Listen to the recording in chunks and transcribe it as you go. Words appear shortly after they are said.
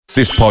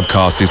This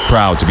podcast is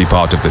proud to be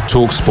part of the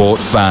TalkSport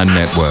Fan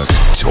Network.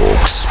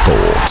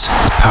 TalkSport.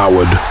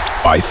 Powered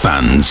by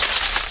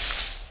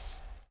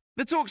fans.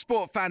 The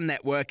TalkSport Fan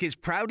Network is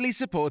proudly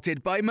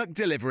supported by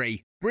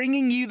McDelivery,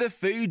 bringing you the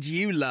food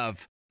you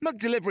love.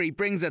 McDelivery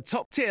brings a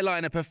top-tier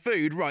lineup of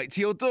food right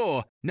to your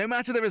door. No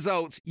matter the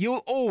result,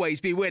 you'll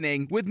always be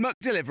winning with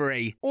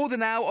McDelivery. Order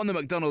now on the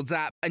McDonald's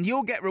app and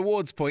you'll get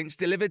rewards points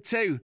delivered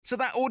too. So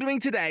that ordering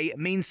today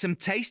means some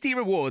tasty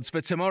rewards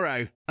for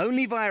tomorrow.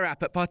 Only via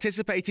app at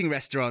participating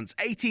restaurants.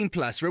 18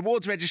 plus.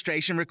 Rewards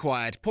registration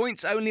required.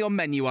 Points only on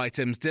menu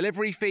items.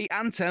 Delivery fee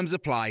and terms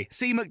apply.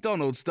 See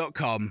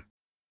mcdonalds.com.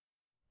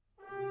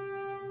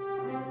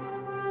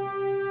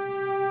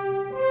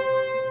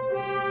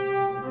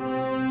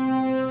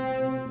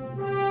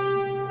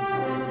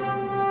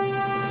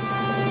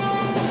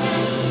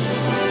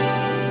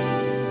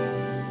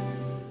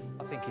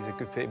 He's a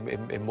good fit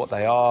in what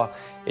they are,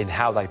 in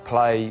how they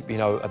play. You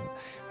know,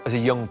 as a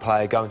young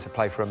player going to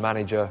play for a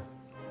manager,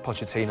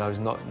 Pochettino's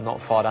not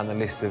far down the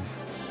list of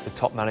the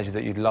top manager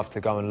that you'd love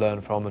to go and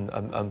learn from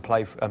and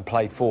play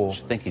for. I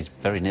think he's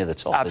very near the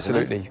top.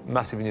 Absolutely, isn't he?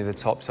 Massively near the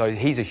top. So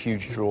he's a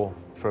huge draw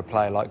for a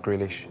player like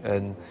Grealish,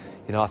 and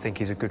you know I think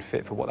he's a good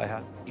fit for what they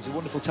have. He's a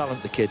wonderful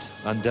talent, the kid,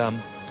 and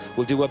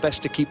we'll do our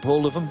best to keep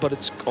hold of him, but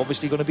it's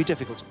obviously going to be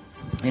difficult.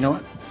 You know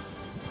what?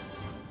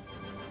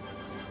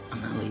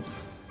 I'm not leaving.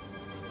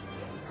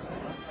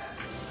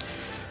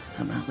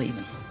 I'm not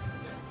leaving.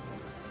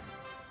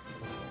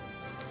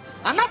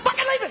 I'm not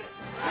fucking leaving!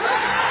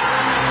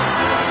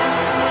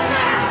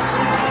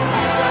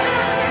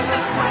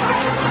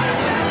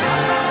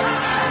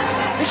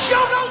 The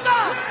show goes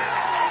on!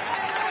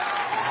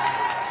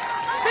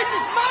 This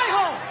is my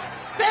home!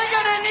 They're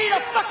gonna need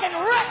a fucking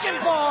wrecking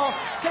ball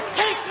to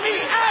take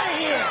me out of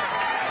here!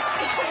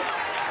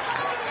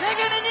 They're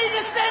gonna need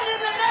to send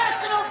in the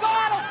National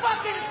Guard, a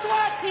fucking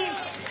SWAT team,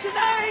 because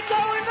I ain't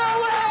going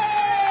nowhere!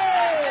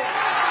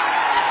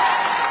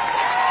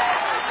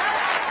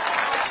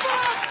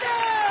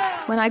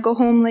 When I go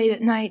home late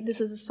at night, this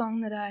is a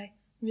song that I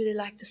really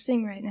like to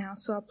sing right now,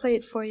 so I'll play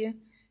it for you.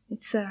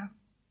 It's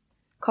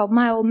called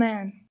My Old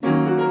Man.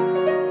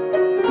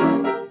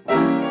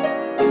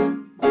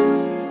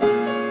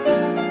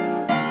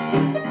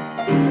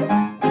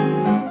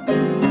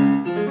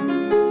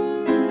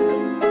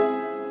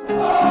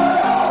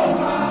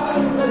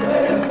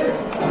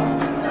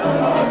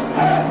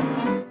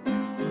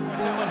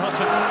 Alan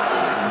Hudson,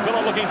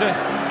 Villa looking to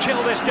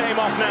kill this game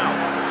off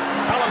now.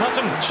 Alan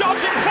Hudson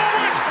charging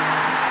forward.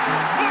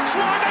 That's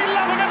why they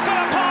love him at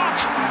Villa Park.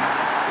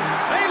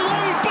 A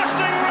long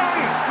busting run,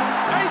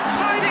 a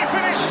tidy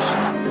finish.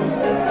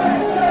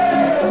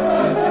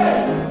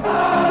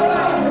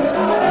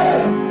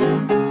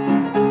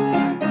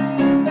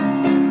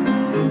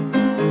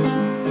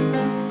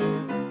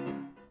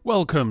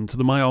 Welcome to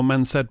the My Old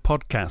Man Said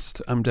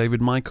podcast. I'm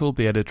David Michael,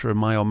 the editor of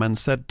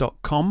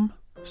myoldmansaid.com.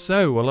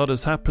 So, a lot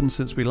has happened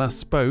since we last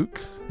spoke.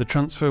 The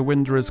transfer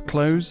window is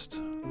closed.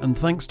 And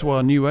thanks to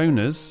our new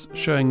owners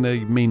showing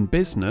they mean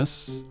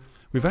business,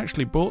 we've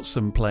actually bought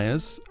some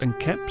players and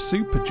kept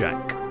Super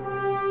Jack.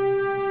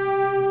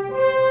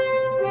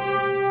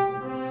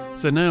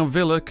 So now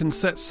Villa can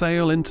set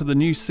sail into the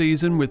new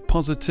season with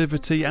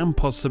positivity and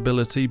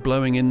possibility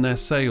blowing in their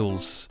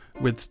sails,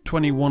 with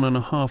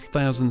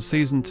 21,500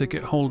 season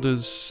ticket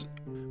holders,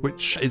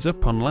 which is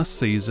up on last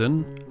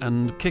season,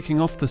 and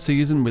kicking off the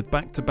season with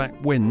back-to-back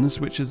wins,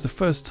 which is the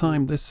first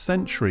time this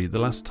century, the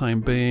last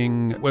time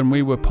being when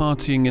we were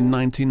partying in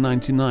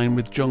 1999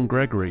 with John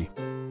Gregory.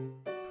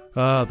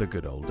 Ah, the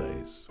good old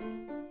days.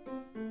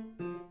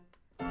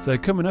 So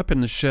coming up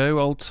in the show,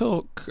 I'll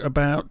talk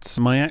about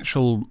my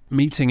actual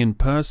meeting in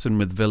person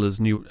with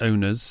Villa's new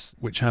owners,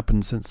 which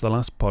happened since the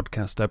last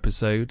podcast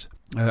episode.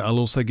 I'll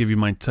also give you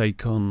my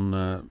take on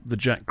the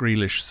Jack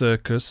Grealish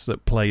circus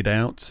that played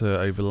out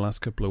over the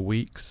last couple of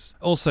weeks.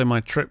 Also my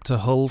trip to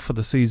Hull for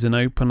the season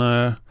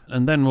opener.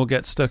 And then we'll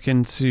get stuck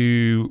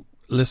into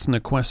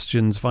listener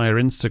questions via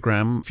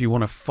Instagram. If you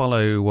want to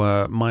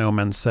follow My Old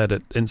Man Said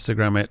at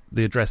Instagram,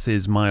 the address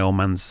is My Old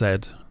Man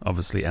Said,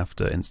 obviously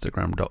after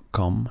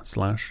instagram.com/.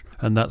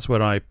 And that's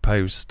where I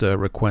post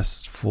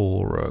requests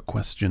for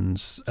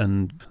questions.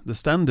 And the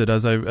standard,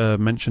 as I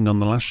mentioned on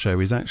the last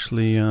show, is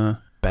actually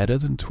better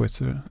than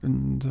Twitter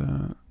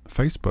and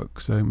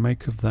Facebook, so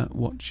make of that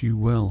what you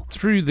will.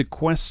 Through the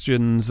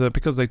questions,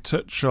 because they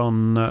touch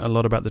on a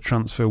lot about the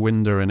transfer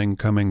window and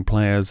incoming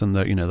players and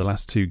the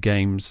last two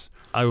games,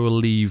 I will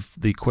leave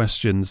the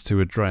questions to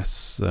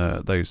address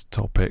those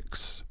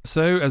topics.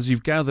 So, as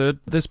you've gathered,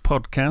 this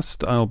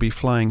podcast I'll be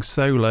flying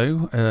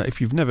solo.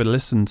 If you've never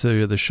listened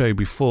to the show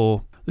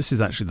before, this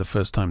is actually the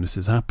first time this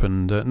has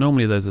happened.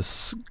 Normally there's a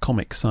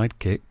comic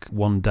sidekick,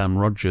 one Dan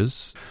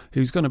Rogers,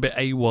 who's gone a bit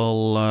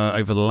AWOL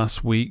over the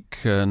last week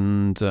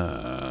and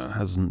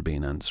hasn't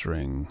been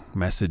answering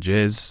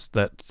messages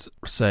that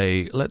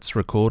say, let's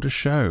record a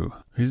show.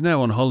 He's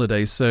now on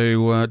holiday,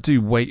 so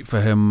do wait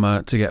for him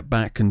to get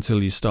back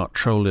until you start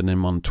trolling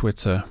him on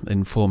Twitter,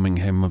 informing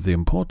him of the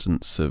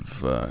importance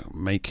of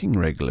making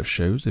regular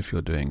shows if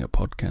you're doing a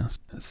podcast.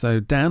 So,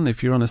 Dan,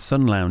 if you're on a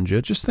Sun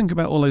Lounger, just think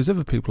about all those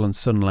other people on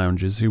Sun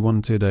Loungers who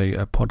wanted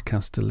a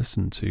podcast to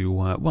listen to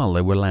while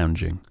they were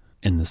lounging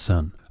in the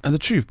sun. And the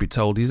truth be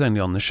told, he's only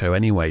on the show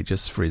anyway,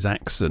 just for his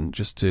accent,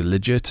 just to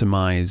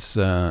legitimise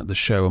the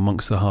show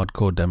amongst the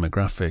hardcore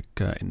demographic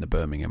in the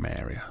Birmingham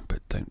area.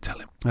 But don't tell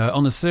him.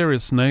 On a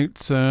serious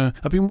note,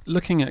 I've been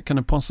looking at kind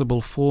of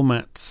possible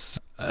formats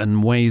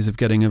and ways of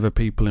getting other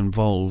people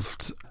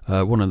involved.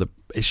 One of the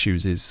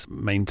issues is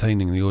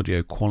maintaining the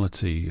audio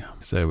quality,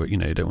 so you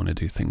don't want to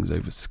do things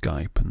over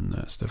Skype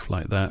and stuff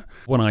like that.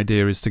 One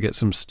idea is to get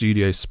some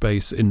studio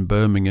space in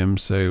Birmingham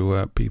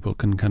so people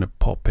can kind of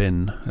pop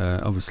in.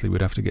 Obviously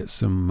we'd have to get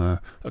some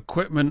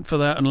equipment for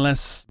that,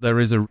 unless there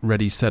is a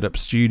ready set up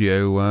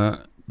studio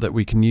that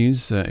we can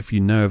use. If you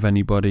know of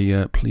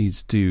anybody,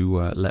 please do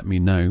let me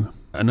know.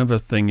 Another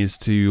thing is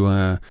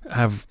to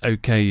have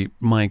okay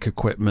mic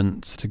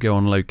equipment to go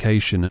on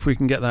location. If we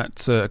can get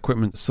that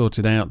equipment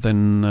sorted out,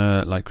 then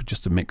like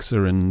just a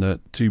mixer and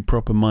 2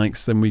 proper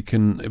mics, then we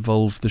can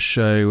evolve the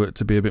show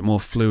to be a bit more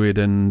fluid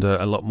and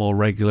a lot more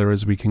regular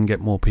as we can get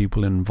more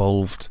people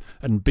involved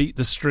and beat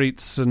the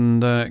streets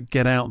and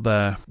get out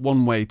there.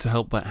 One way to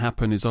help that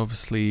happen is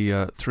obviously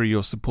through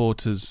your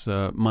supporters,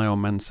 My Old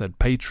Man Said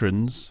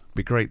patrons.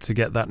 Be great to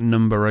get that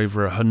number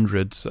over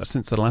 100.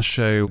 Since the last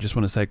show, just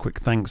want to say a quick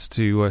thanks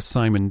to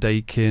Simon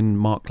Dakin,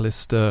 Mark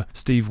Lister,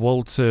 Steve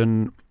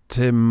Walton,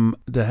 Tim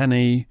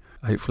Dehenny,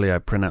 hopefully I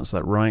pronounced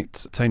that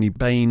right, Tony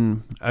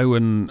Bain,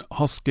 Owen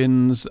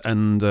Hoskins,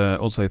 and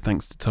also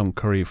thanks to Tom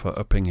Curry for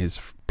upping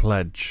his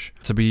pledge.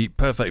 To be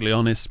perfectly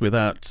honest,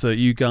 without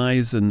you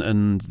guys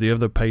and the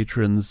other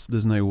patrons,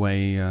 there's no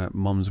way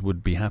Moms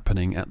would be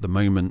happening at the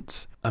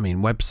moment. I mean,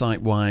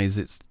 website-wise,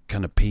 it's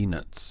kind of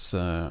peanuts.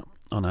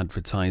 On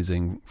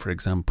advertising, for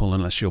example,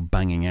 unless you're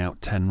banging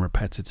out 10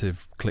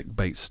 repetitive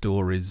clickbait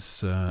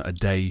stories a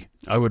day.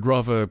 I would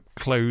rather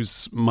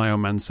close My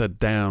Old Man Said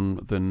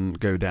down than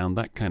go down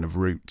that kind of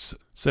route.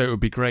 So it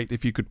would be great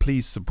if you could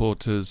please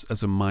support us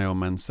as a My Old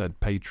Man Said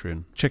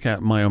Patreon. Check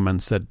out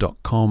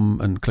myoldmansaid.com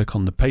and click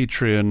on the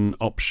Patreon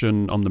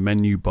option on the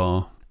menu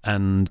bar.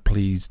 And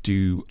please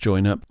do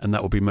join up, and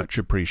that will be much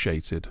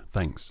appreciated.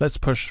 Thanks. Let's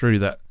push through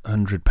that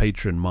 100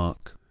 patron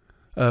mark.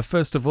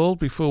 First of all,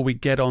 before we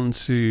get on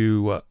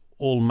to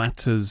all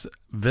matters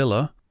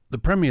Villa, the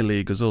Premier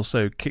League has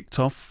also kicked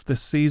off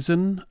this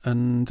season,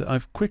 and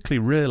I've quickly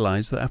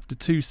realised that after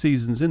 2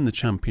 seasons in the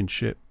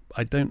Championship,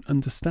 I don't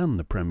understand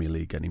the Premier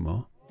League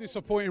anymore.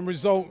 Disappointing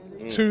result,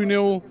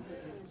 2-0.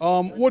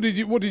 What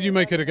did you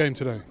make of the game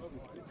today?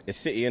 It's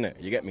City, innit?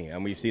 You get me?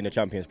 And we've seen the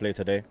champions play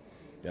today.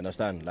 You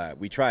understand? Like,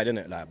 we tried,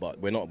 innit? Like, but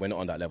we're not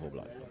on that level,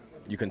 blood.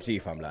 You can see,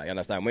 fam. Like, you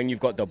understand? When you've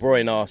got De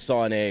Bruyne,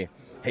 Sane,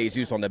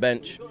 Jesus on the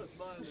bench,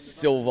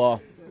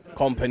 Silva,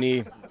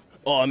 Company,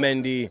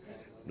 Otamendi,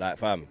 like,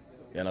 fam,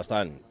 you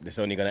understand? This is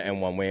only going to end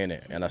one way,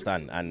 innit? You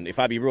understand? And if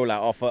I be real,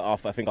 like,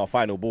 I think our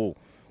final ball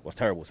was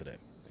terrible today.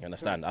 You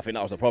understand? I think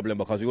that was the problem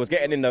because we was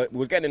getting in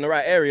the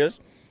right areas,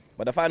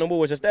 but the final ball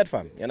was just dead,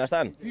 fam. You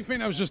understand? Do you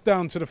think that was just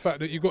down to the fact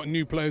that you've got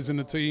new players in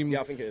the team?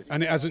 Yeah, I think it is.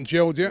 And it hasn't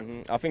gelled yet?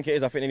 I think it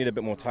is. I think they need a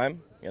bit more time.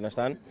 You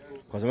understand?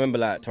 Because remember,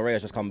 like,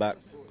 Torreira's just come back.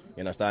 You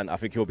understand? I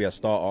think he'll be a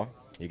starter.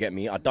 You get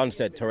me? I done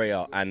said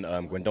Torreira and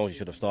Guendouzi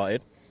should have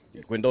started.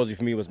 Guendouzi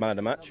for me was man of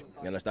the match.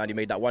 You understand? He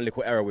made that one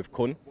little error with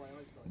Kun,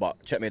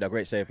 but Cech made a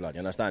great save, blood. You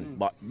understand?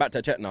 But back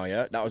to Cech now,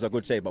 yeah? That was a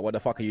good save, but what the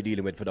fuck are you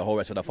dealing with for the whole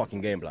rest of the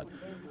fucking game, blood?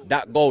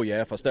 That goal,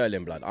 yeah, for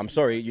Sterling, blood. I'm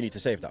sorry, you need to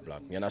save that,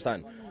 blood. You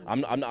understand?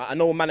 I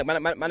know man are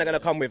going to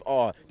come with,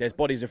 there's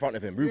bodies in front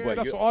of him. Rude boy.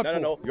 That's what I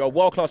thought. No. You're a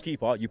world-class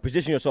keeper. You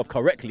position yourself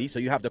correctly so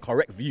you have the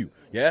correct view,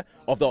 yeah,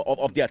 of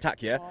the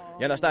attack, yeah?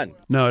 You understand?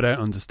 No, I don't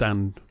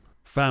understand.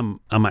 Fam,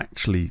 I'm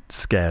actually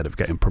scared of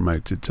getting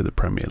promoted to the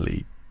Premier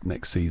League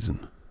next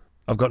season.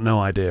 I've got no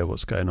idea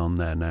what's going on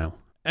there now.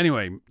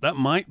 Anyway, that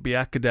might be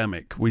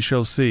academic. We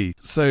shall see.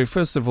 So,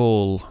 first of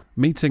all,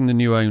 meeting the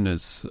new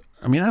owners.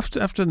 I mean,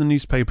 after the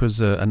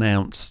newspapers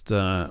announced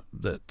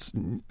that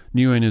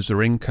new owners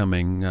are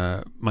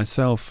incoming,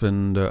 myself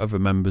and other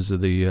members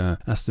of the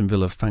Aston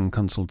Villa fan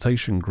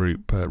consultation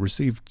group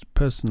received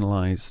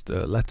personalised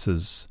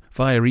letters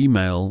via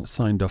email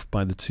signed off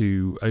by the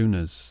 2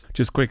 owners.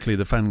 Just quickly,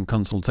 the fan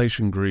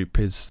consultation group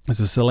is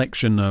a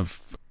selection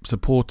of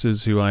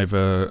supporters who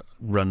either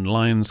run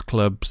Lions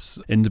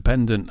clubs,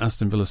 independent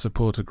Aston Villa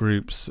supporter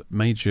groups,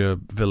 major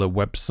Villa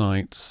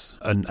websites,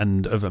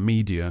 and other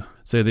media.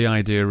 So the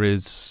idea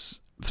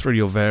is, through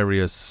your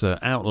various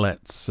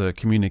outlets,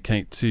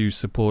 communicate to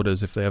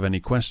supporters if they have any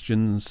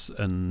questions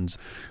and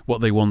what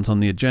they want on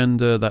the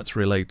agenda. That's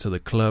relayed to the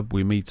club.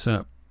 We meet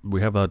up.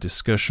 We have our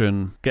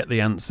discussion, get the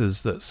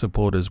answers that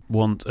supporters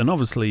want, and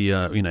obviously,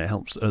 it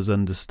helps us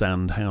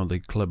understand how the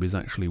club is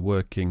actually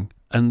working.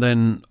 And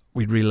then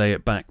we'd relay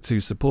it back to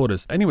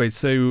supporters. Anyway,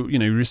 so,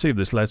 you receive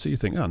this letter, you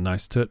think,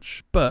 nice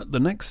touch. But the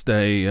next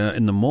day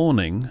in the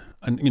morning,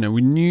 and,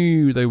 we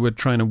knew they were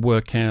trying to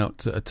work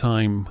out a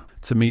time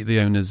to meet the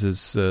owners as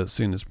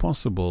soon as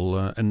possible.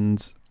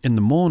 And in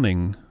the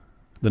morning,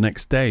 the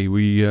next day,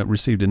 we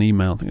received an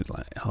email, I think it was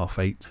like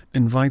 8:30,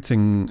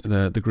 inviting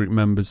the group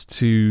members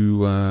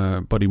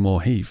to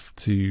Bodymoor Heath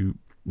to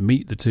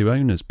meet the two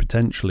owners,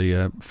 potentially.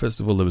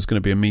 First of all, there was going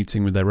to be a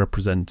meeting with their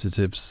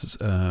representatives,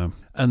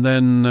 and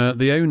then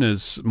the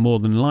owners, more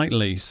than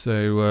likely.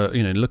 So,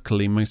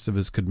 luckily, most of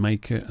us could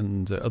make it,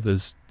 and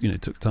others,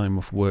 took time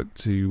off work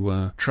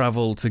to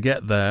travel to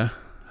get there.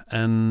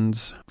 And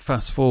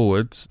fast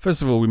forward,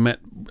 first of all, we met,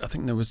 I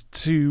think there was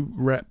 2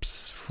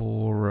 reps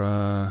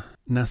for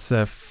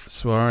Nassef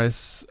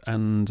Suarez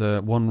and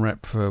 1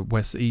 rep for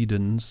Wes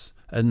Edens.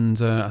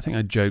 And I think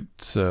I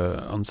joked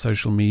on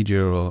social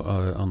media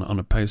or on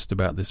a post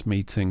about this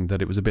meeting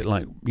that it was a bit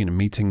like,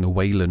 meeting the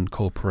Wayland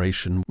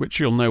Corporation, which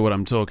you'll know what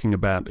I'm talking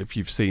about if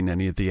you've seen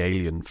any of the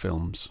Alien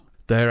films.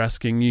 They're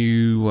asking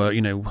you,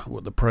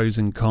 what the pros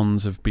and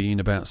cons have been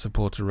about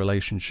supporter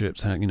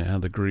relationships, how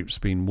the group's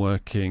been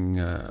working,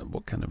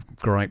 what kind of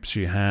gripes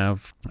you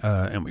have.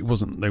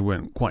 And they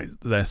weren't quite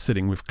there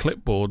sitting with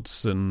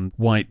clipboards and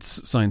white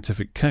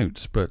scientific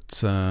coats,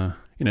 but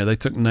they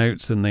took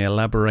notes and they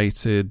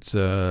elaborated,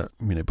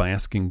 by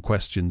asking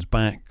questions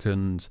back,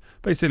 and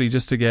basically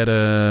just to get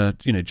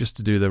just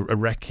to do a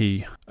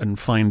recce and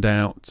find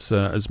out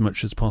as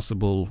much as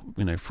possible,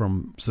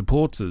 from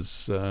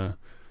supporters.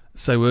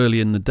 So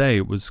early in the day,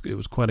 it was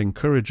quite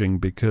encouraging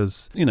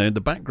because,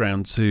 the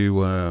background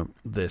to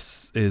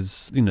this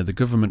is, the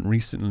government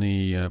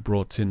recently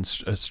brought in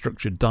a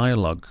structured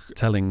dialogue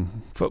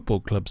telling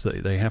football clubs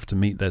that they have to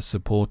meet their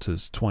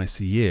supporters twice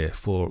a year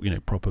for,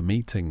 proper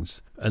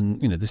meetings.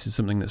 And, this is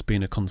something that's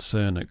been a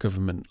concern at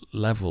government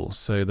level.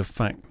 So the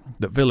fact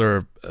that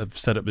Villa have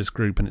set up this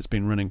group and it's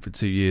been running for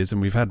 2 years,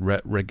 and we've had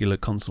regular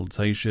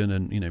consultation,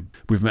 and,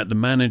 we've met the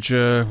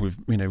manager, we've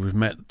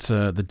met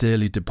the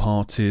dearly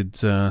departed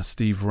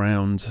Steve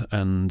Round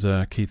and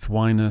Keith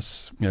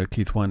Wyness,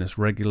 Keith Wyness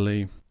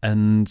regularly.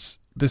 And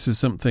this is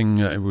something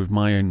with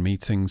my own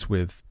meetings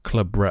with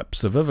club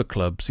reps of other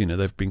clubs,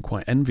 they've been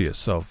quite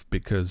envious of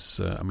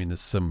because, there's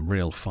some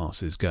real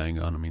farces going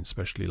on.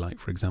 Especially like,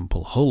 for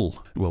example,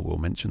 Hull. Well, we'll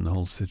mention the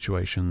Hull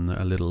situation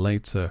a little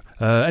later.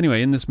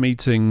 Anyway, in this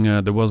meeting,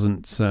 there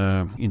wasn't,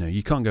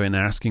 you can't go in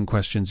there asking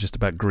questions just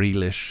about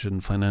Grealish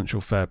and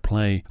financial fair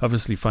play.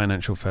 Obviously,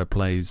 financial fair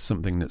play is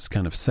something that's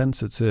kind of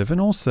sensitive, and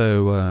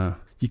also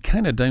you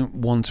kind of don't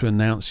want to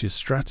announce your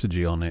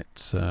strategy on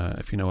it,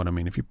 if you know what I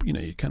mean. If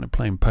you're kind of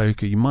playing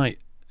poker, you might,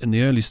 in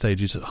the early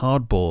stages,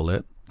 hardball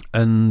it.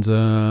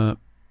 And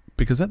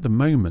because at the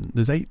moment,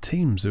 there's 8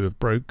 teams who have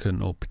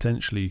broken or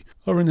potentially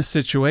are in a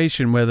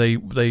situation where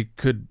they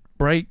could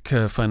break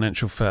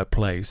financial fair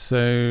play.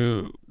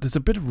 So there's a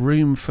bit of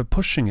room for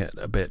pushing it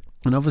a bit.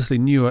 And obviously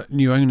new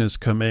owners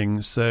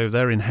coming, so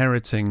they're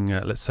inheriting,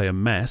 let's say, a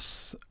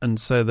mess. And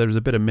so there's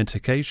a bit of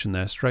mitigation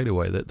there straight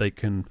away that they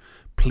can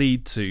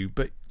plead to,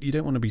 but you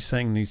don't want to be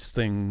saying these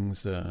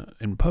things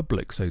in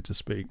public, so to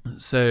speak.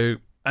 So,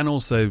 and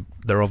also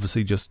they're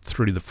obviously just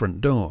through the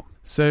front door.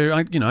 So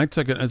I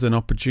took it as an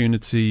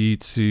opportunity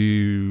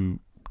to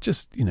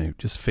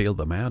just feel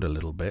them out a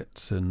little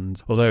bit.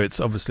 And although it's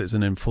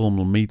an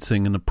informal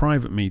meeting and a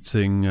private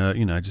meeting,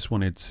 I just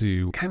wanted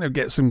to kind of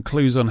get some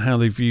clues on how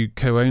they view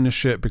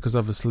co-ownership, because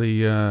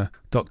obviously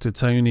Dr.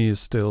 Tony is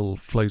still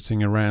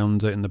floating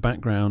around in the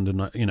background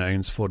and,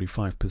 owns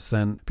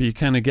 45%. But you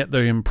kind of get the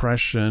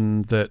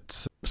impression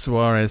that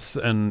Suarez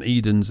and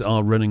Edens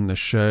are running the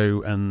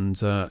show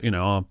and,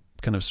 are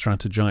kind of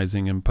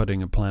strategizing and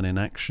putting a plan in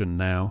action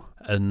now,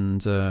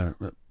 and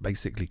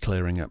basically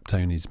clearing up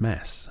Tony's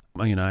mess.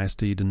 I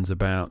asked Edens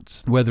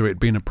about whether it'd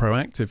been a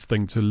proactive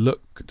thing to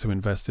look to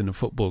invest in a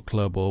football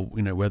club, or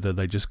whether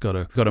they just got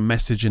a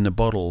message in the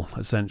bottle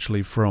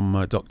essentially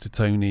from Dr.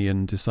 Tony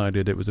and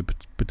decided it was a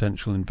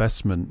potential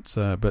investment.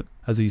 But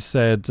as he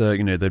said,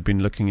 they'd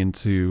been looking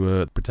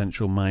into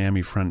potential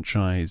Miami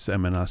franchise,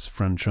 MLS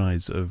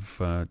franchise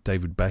of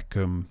David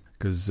Beckham.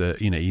 Because,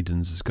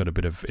 Edens has got a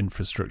bit of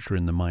infrastructure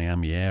in the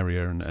Miami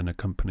area and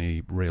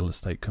a real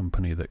estate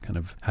company that kind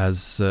of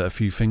has a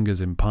few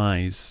fingers in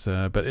pies.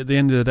 But at the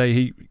end of the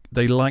day,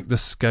 they like the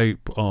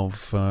scope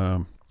of...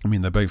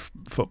 they're both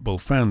football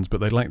fans, but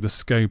they like the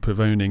scope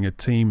of owning a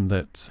team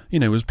that,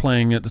 was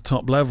playing at the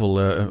top level,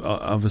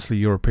 obviously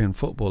European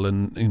football,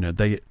 and,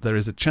 there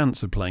is a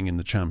chance of playing in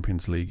the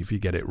Champions League if you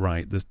get it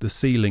right. The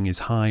ceiling is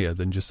higher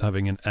than just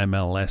having an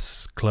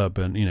MLS club,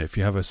 and, if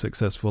you have a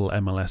successful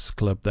MLS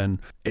club,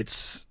 then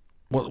it's...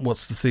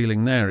 What's the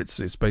ceiling there?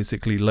 It's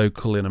basically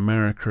local in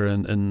America,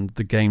 and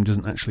the game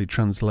doesn't actually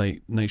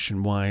translate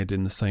nationwide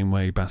in the same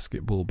way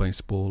basketball,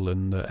 baseball,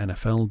 and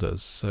NFL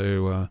does.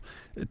 So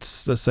let's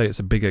say it's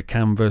a bigger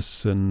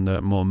canvas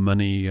and more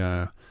money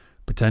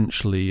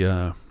potentially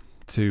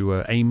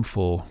to aim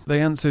for. They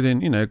answered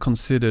in a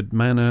considered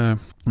manner.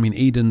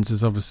 Edens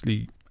has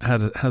obviously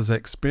has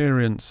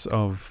experience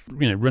of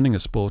running a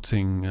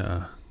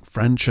sporting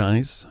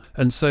franchise.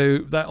 And so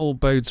that all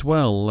bodes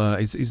well.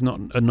 He's not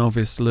a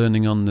novice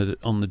learning on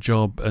the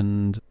job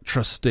and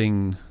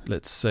trusting,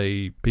 let's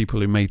say,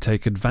 people who may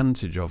take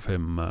advantage of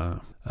him.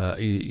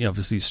 He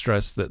obviously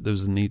stressed that there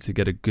was a need to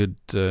get a good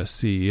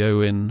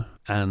CEO in,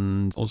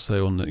 and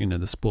also on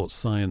the sports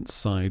science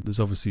side, there's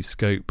obviously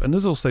scope, and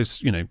there's also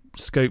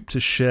scope to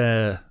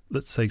share,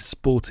 let's say,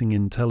 sporting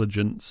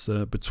intelligence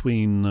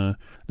between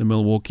the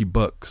Milwaukee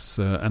Bucks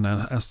and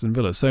Aston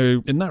Villa.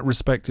 So in that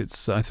respect,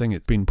 I think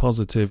it's been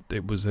positive.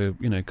 It was a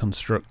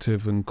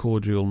constructive and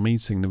cordial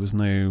meeting. There was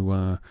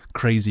no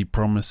crazy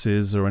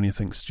promises or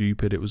anything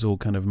stupid. It was all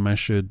kind of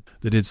measured.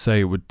 They did say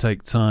it would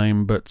take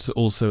time, but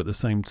also at the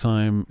same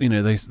time,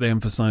 they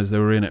emphasised they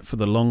were in it for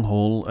the long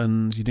haul,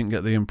 and you didn't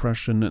get the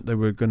impression that they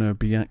were going to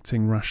be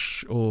acting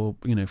rash or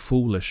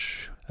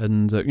foolish.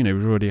 And,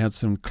 we've already had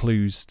some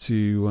clues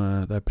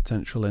to their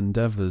potential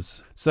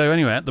endeavours. So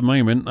anyway, at the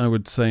moment, I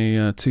would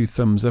say 2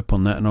 thumbs up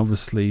on that. And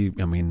obviously,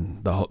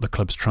 the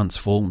club's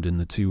transformed in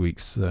the 2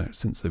 weeks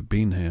since they've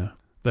been here.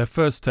 Their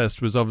first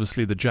test was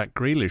obviously the Jack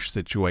Grealish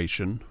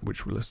situation,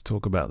 which let's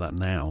talk about that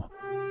now.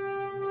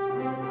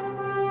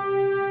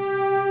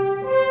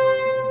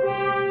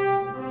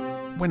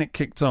 When it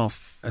kicked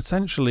off,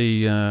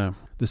 essentially the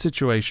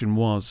situation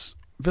was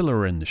Villa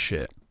are in the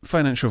shit.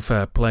 Financial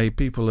fair play,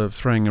 people are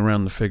throwing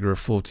around the figure of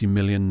 40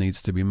 million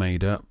needs to be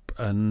made up,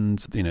 and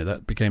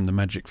that became the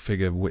magic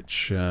figure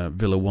which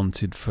Villa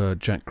wanted for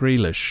Jack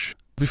Grealish.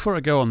 Before I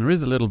go on, there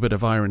is a little bit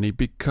of irony,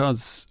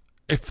 because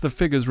if the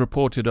figures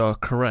reported are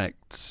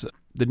correct,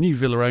 the new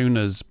Villa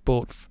owners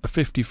bought a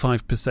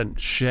 55%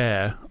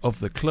 share of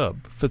the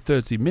club for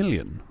 30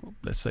 million,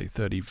 let's say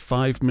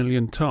 35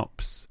 million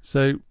tops.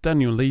 So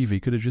Daniel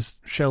Levy could have just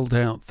shelled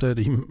out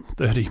 30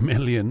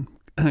 million,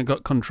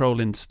 got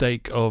controlling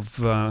stake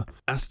of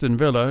Aston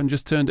Villa, and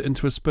just turned it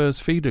into a Spurs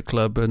feeder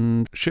club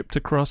and shipped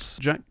across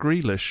Jack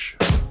Grealish.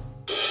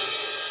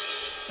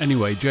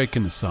 Anyway,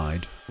 joking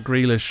aside,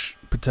 Grealish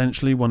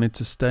potentially wanted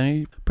to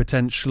stay,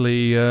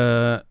 potentially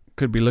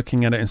could be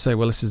looking at it and say,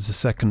 well, this is the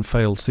second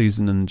failed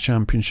season in the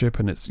Championship,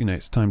 and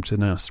it's time to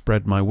now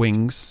spread my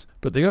wings.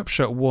 But the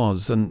upshot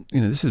was, and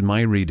this is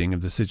my reading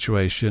of the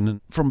situation,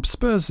 and from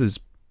Spurs'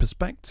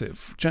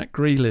 perspective, Jack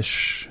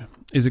Grealish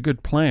is a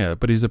good player,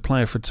 but he's a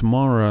player for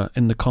tomorrow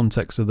in the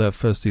context of their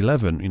first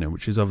 11,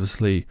 which is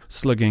obviously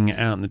slugging it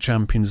out in the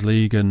Champions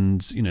League,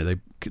 and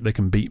they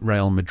can beat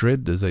Real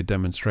Madrid, as they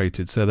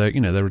demonstrated. So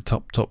they're a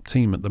top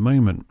team at the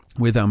moment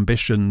with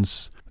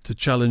ambitions to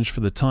challenge for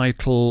the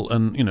title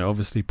and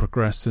obviously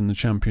progress in the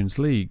Champions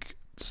League.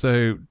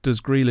 So does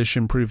Grealish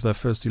improve their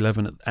first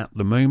 11 at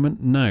the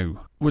moment?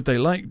 No. Would they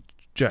like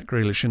Jack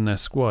Grealish in their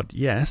squad?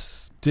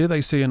 Yes. Do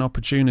they see an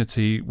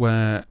opportunity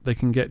where they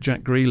can get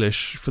Jack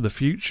Grealish for the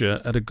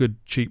future at a good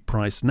cheap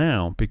price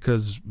now,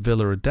 because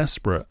Villa are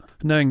desperate?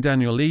 Knowing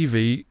Daniel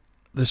Levy,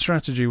 the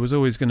strategy was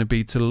always going to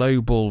be to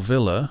lowball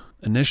Villa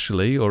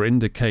initially, or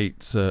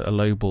indicate a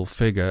lowball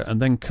figure,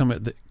 and then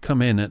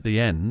come in at the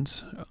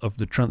end of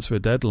the transfer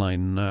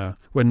deadline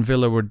when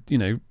Villa were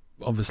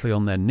obviously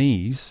on their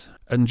knees,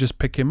 and just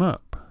pick him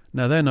up.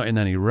 Now, they're not in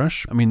any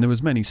rush. There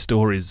was many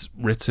stories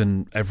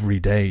written every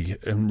day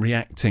and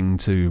reacting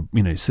to,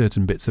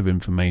 certain bits of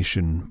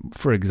information.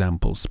 For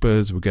example,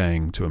 Spurs were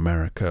going to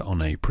America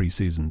on a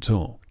pre-season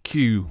tour.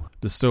 Cue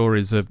the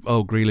stories of,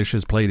 Grealish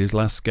has played his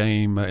last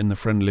game in the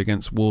friendly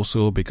against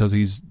Warsaw because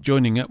he's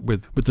joining up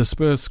with the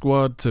Spurs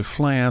squad to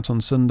fly out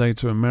on Sunday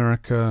to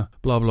America,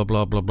 blah, blah,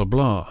 blah, blah, blah,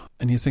 blah.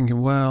 And you're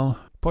thinking, well,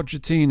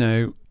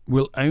 Pochettino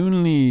will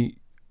only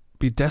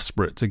be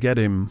desperate to get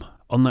him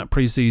on that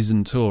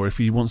pre-season tour if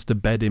he wants to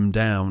bed him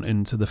down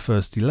into the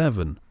first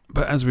 11.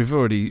 But as we've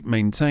already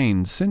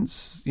maintained,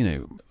 since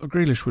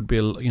Grealish would be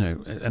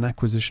an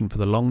acquisition for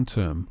the long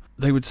term,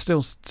 they would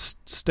still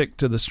stick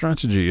to the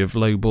strategy of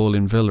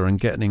lowballing Villa and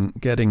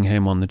getting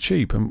him on the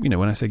cheap. And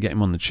when I say get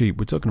him on the cheap,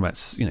 we're talking about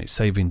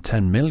saving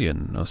 10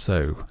 million or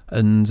so.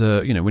 And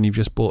when you've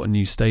just bought a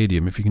new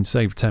stadium, if you can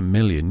save 10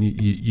 million,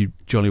 you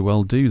jolly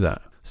well do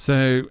that.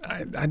 So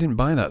I didn't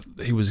buy that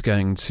he was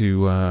going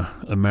to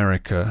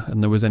America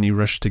and there was any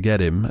rush to get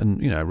him.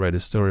 And I read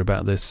a story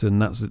about this,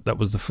 and that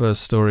was the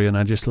first story, and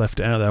I just left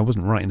it out there. I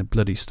wasn't writing a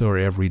bloody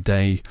story every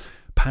day,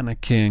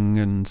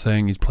 panicking and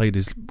saying he's played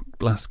his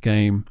last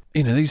game.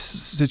 These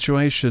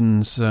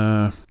situations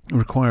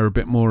require a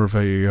bit more of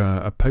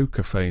a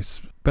poker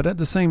face. But at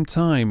the same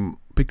time,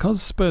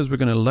 because Spurs were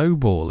going to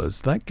lowball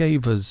us, that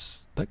gave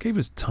us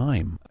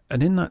time.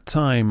 And in that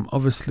time,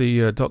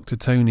 obviously, Dr.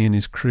 Tony and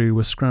his crew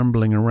were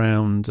scrambling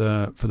around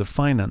for the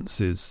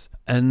finances.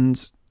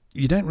 And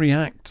you don't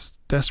react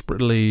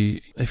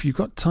desperately. If you've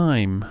got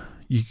time,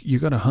 you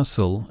got to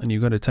hustle and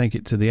you've got to take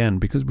it to the end.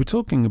 Because we're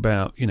talking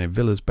about,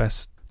 Villa's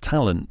best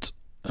talent.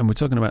 And we're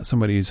talking about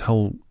somebody who's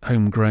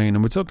homegrown.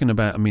 And we're talking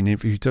about,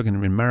 if you're talking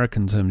in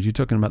American terms, you're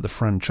talking about the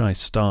franchise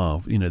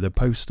star, the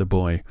poster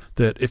boy.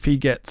 That if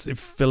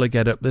Villa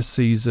get up this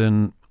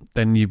season,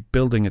 then you're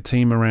building a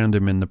team around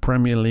him in the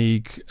Premier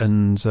League,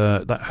 and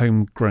that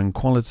homegrown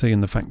quality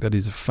and the fact that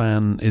he's a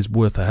fan is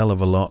worth a hell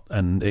of a lot,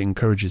 and it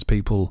encourages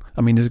people.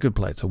 I mean, he's a good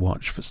player to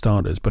watch for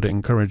starters, but it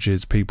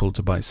encourages people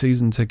to buy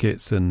season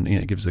tickets, and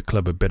it gives the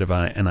club a bit of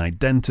an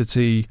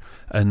identity.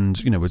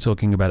 And we're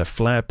talking about a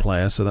flair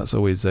player, so that's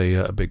always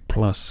a big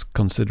plus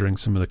considering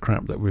some of the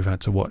crap that we've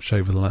had to watch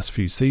over the last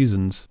few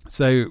seasons.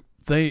 So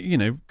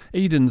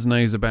Edens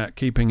knows about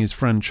keeping his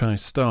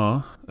franchise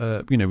star,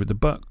 with the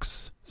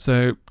Bucks.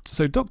 So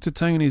Dr.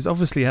 Tony's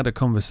obviously had a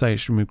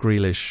conversation with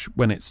Grealish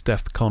when it's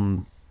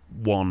DEFCON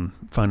 1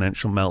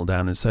 financial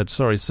meltdown and said,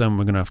 sorry, son,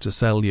 we're going to have to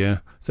sell you.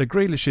 So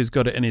Grealish has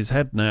got it in his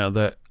head now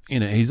that,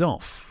 he's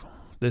off.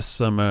 This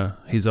summer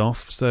he's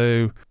off,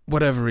 so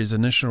whatever his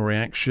initial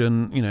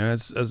reaction,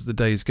 as the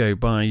days go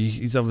by,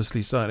 he's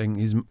obviously starting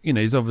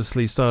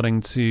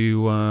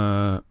to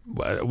I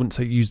wouldn't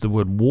say use the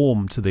word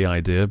warm to the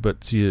idea,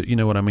 but you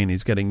know what I mean.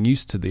 He's getting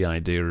used to the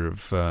idea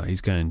of he's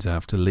going to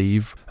have to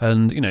leave,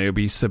 and he'll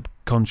be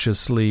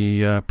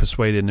subconsciously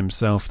persuading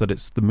himself that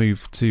it's the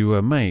move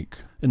to make.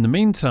 In the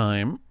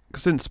meantime,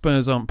 since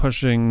Spurs aren't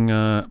pushing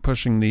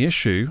the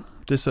issue,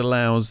 this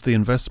allows the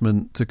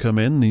investment to come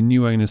in, the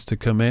new owners to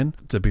come in.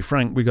 To be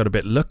frank, we got a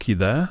bit lucky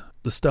there.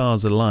 The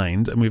stars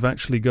aligned, and we've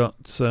actually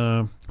got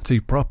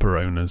two proper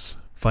owners,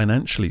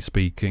 financially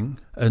speaking.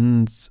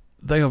 And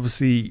they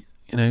obviously,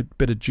 a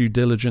bit of due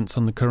diligence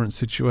on the current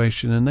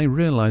situation, and they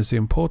realise the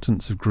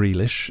importance of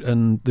Grealish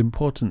and the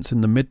importance in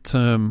the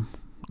mid-term,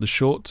 the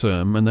short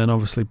term, and then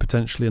obviously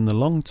potentially in the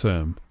long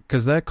term.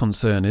 Because their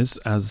concern is,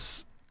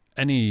 as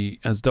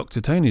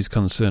Dr. Tony's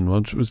concern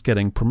was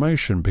getting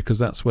promotion, because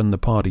that's when the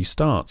party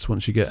starts,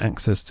 once you get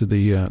access to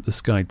the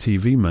Sky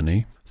TV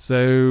money.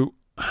 So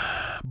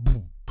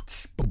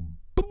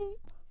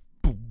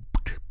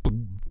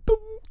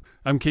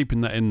I'm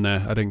keeping that in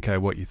there. I don't care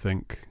what you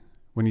think.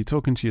 When you're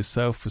talking to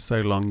yourself for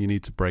so long, you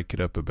need to break it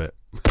up a bit.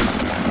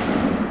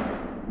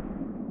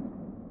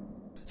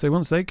 So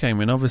once they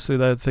came in, obviously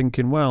they're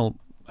thinking, well,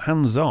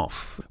 hands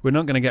off. We're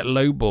not going to get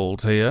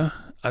lowballed here.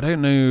 I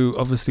don't know,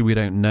 obviously we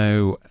don't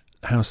know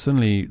how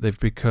suddenly they've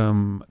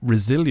become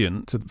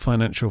resilient to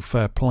financial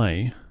fair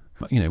play.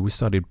 We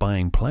started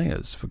buying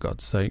players, for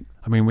God's sake.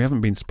 I mean, we haven't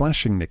been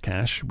splashing the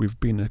cash. We've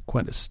been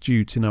quite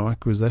astute in our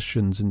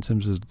acquisitions in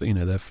terms of,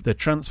 their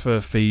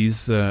transfer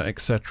fees,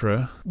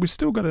 etc. We've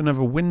still got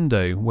another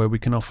window where we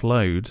can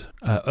offload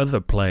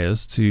other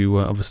players to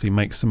obviously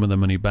make some of the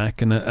money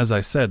back. And as I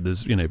said,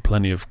 there's,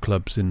 plenty of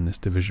clubs in this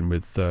division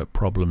with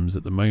problems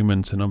at the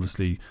moment. And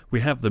obviously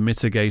we have the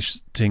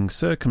mitigating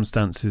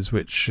circumstances,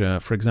 which,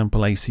 for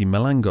example, AC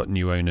Milan got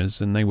new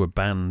owners and they were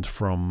banned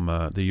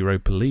from the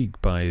Europa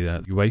League by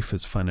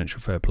UEFA's financial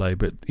fair play.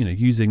 But,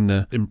 using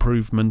the improvement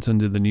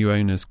under the new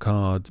owner's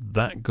card,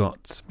 that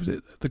got, was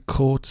it the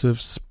Court of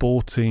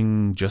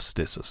Sporting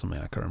Justice or something?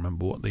 I can't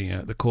remember what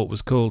the court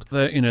was called.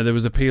 There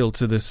was appeal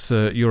to this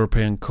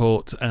European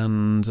court,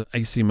 and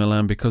AC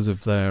Milan, because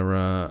of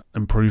their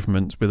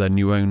improvements with their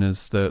new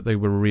owners, they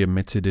were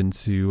readmitted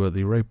into the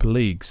Europa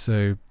League.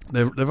 So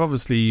they've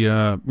obviously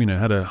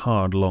had a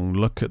hard, long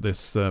look at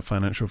this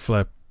financial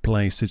fair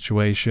play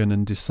situation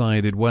and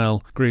decided,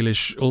 well,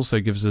 Grealish also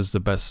gives us the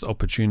best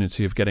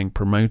opportunity of getting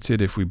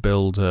promoted if we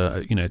build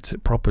a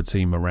proper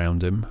team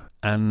around him.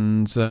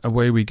 And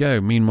away we go.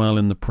 Meanwhile,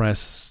 in the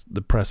press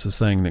are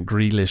saying that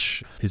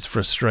Grealish is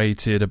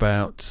frustrated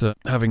about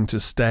having to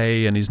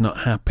stay and he's not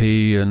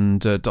happy, and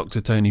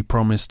Dr. Tony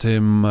promised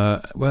him,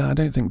 well, I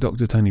don't think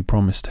Dr. Tony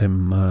promised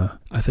him,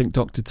 I think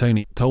Dr.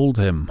 Tony told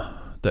him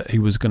that he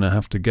was going to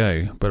have to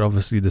go, but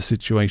obviously the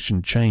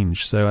situation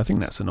changed. So I think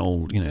that's an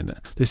old,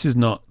 this is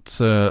not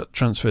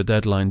transfer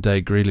deadline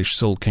day Grealish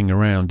sulking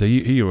around.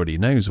 He already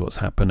knows what's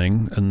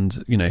happening,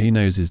 and he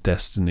knows his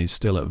destiny's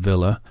still at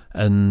Villa,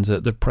 and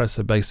the press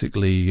are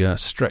basically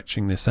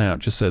stretching this out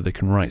just so they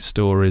can write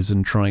stories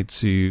and try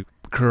to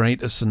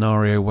create a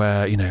scenario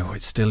where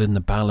it's still in the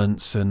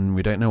balance and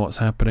we don't know what's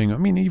happening. I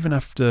mean, even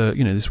after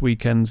this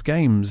weekend's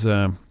games,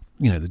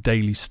 the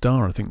Daily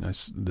Star, I think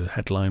the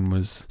headline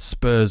was,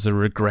 Spurs are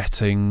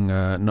regretting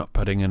not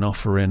putting an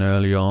offer in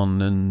early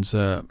on, and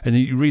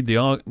you read the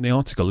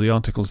article. The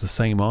article's the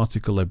same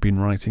article they've been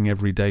writing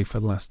every day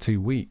for the last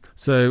 2 weeks.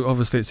 So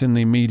obviously it's in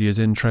the media's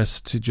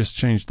interest to just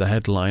change the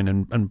headline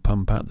and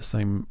pump out the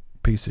same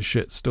piece of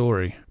shit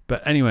story.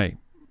 But anyway,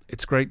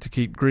 it's great to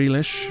keep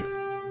Grealish.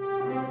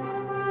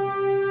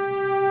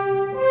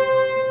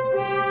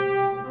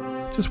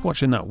 Just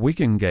watching that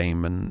Wigan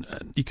game,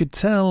 and you could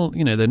tell,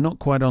 they're not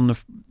quite on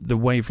the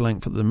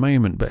wavelength at the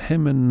moment, but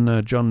him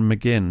and John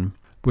McGinn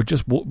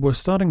were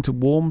starting to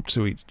warm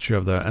to each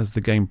other as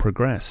the game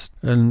progressed.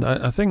 And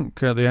I think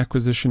the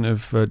acquisition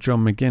of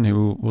John McGinn,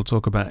 who we'll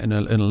talk about in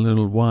a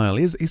little while,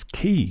 is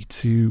key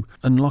to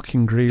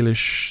unlocking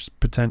Grealish's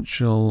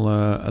potential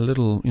a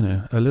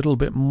little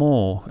bit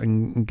more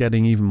and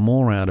getting even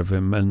more out of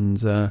him.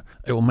 And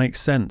it will make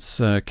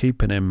sense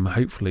keeping him,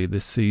 hopefully,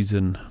 this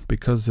season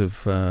because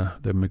of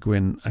the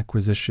McGinn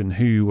acquisition,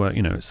 who,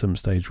 at some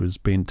stage was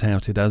being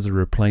touted as a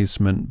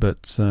replacement,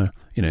 but,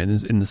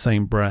 in the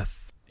same breath,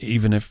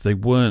 even if they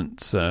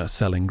weren't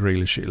selling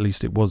Grealish, at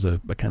least it was a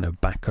kind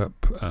of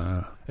backup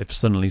if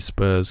suddenly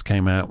Spurs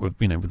came out with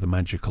the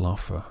magical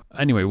offer.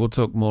 Anyway, we'll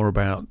talk more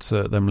about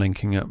them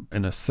linking up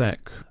in a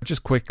sec.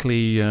 Just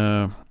quickly,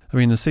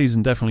 the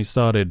season definitely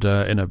started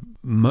in a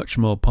much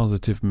more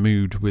positive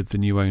mood with the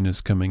new owners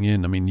coming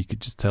in. I mean, you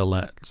could just tell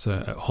that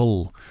at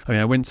Hull.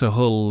 I went to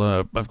Hull.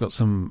 I've got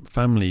some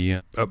family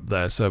up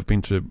there, so I've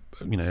been to,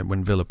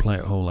 when Villa play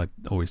at Hull, I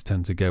always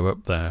tend to go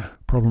up there.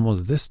 Problem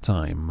was this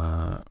time,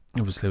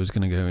 obviously I was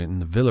going to go in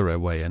the Villa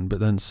away end, but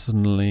then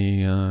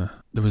suddenly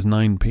there was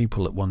 9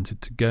 people that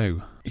wanted to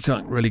go. You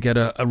can't really get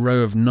a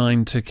row of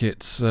 9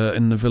 tickets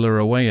in the Villa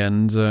away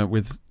end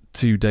with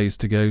 2 days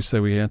to go,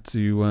 so we had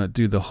to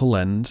do the Hull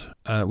end,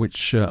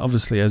 which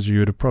obviously, as you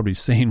would have probably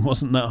seen,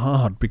 wasn't that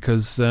hard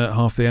because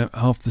half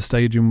the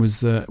stadium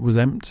was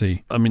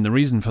empty. I mean, the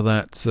reason for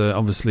that,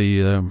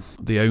 obviously,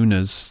 the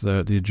owners,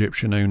 the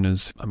Egyptian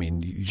owners. I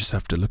mean, you just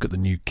have to look at the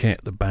new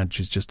kit. The badge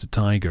is just a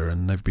tiger,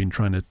 and they've been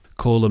trying to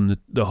call them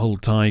the Hull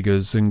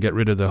Tigers and get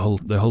rid of the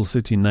Hull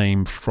City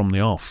name from the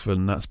off,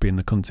 and that's been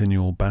the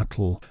continual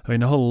battle. I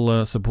mean, the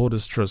Hull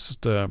Supporters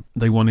Trust,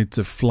 they wanted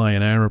to fly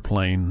an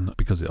aeroplane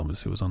because it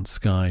obviously was on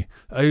Sky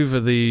over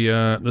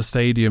the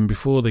stadium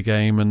before the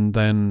game, and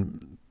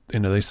then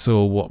they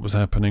saw what was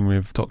happening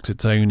with Dr.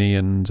 Tony,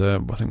 and I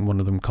think one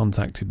of them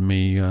contacted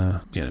me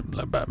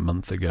about a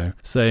month ago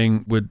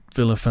saying, would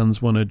Villa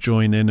fans want to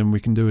join in and we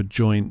can do a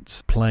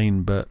joint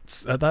plane?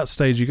 But at that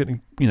stage you get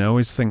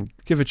always think,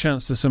 give a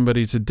chance to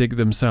somebody to dig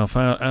themselves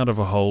out of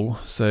a hole.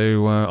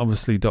 So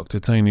obviously Dr.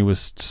 Tony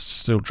was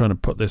still trying to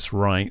put this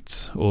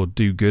right, or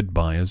do good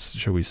by us,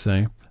 shall we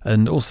say.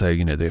 And also,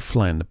 they're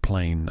flying the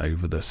plane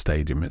over the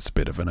stadium. It's a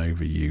bit of an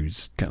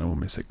overused, kind of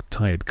almost a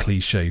tired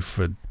cliche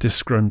for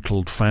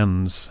disgruntled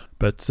fans.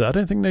 But I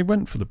don't think they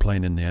went for the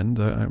plane in the end.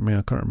 I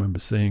can't remember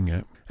seeing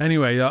it.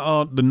 Anyway,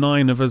 the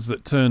 9 of us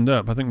that turned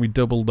up, I think we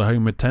doubled the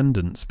home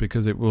attendance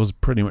because it was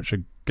pretty much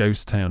a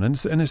ghost town.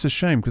 And it's a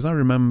shame because I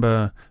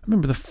remember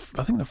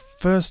I think the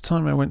first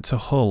time I went to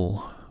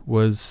Hull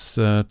was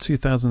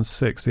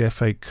 2006, the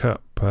FA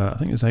Cup. I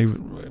think it was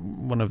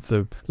one of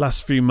the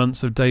last few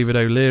months of David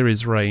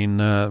O'Leary's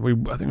reign. I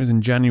think it was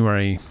in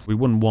January. We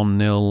won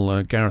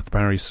 1-0. Gareth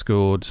Barry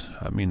scored.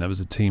 I mean, there was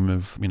a team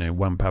of,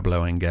 Juan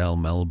Pablo Angel,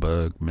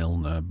 Melberg,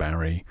 Milner,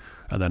 Barry,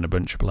 and then a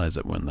bunch of players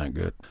that weren't that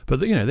good. But,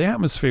 the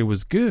atmosphere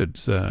was good.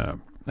 I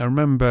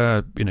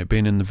remember,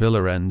 being in the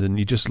Villa end, and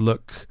you just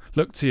look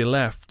to your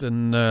left,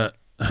 and there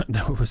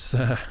was...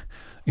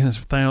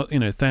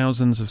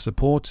 thousands of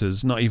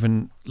supporters not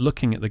even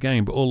looking at the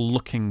game, but all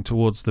looking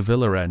towards the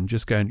Villa end,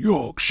 just going,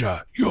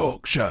 Yorkshire,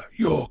 Yorkshire,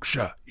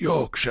 Yorkshire,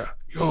 Yorkshire,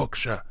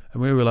 Yorkshire.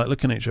 And we were like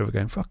looking at each other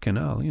going, fucking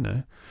hell,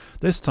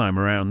 This time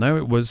around, though,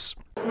 it was...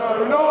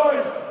 No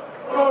noise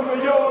from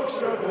the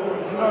Yorkshire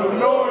boys, no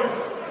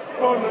noise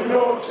from the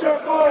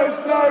Yorkshire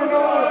boys, no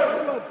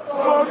noise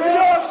from the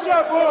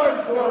Yorkshire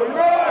boys, no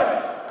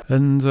noise.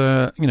 And,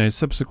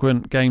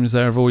 subsequent games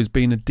there have always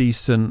been a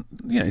decent,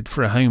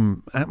 for a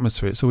home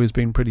atmosphere, it's always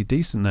been pretty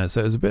decent there.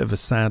 So it was a bit of a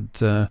sad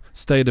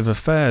state of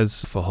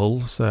affairs for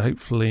Hull. So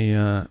hopefully,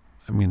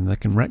 they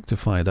can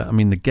rectify that. I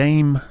mean, the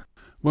game,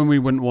 when we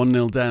went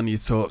 1-0 down, you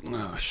thought,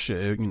 oh,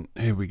 shit,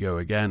 here we go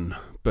again.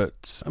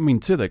 But,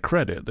 to their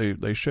credit,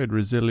 they showed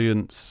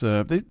resilience.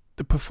 The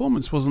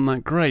performance wasn't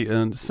that great.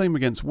 And same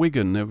against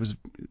Wigan. It was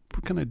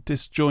kind of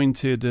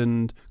disjointed,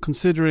 and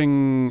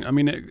considering,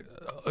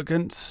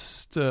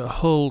 against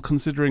Hull,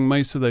 considering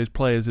most of those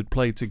players had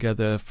played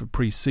together for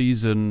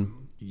pre-season,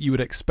 you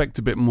would expect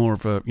a bit more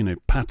of a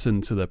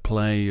pattern to their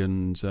play,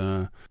 and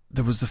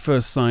there was the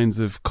first signs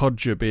of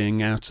Kodjia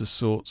being out of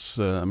sorts.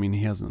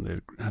 He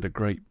hasn't had a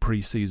great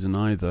pre-season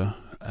either,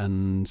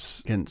 and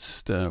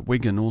against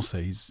Wigan also,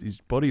 his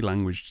body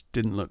language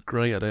didn't look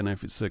great. I don't know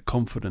if it's a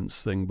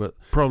confidence thing, but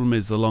the problem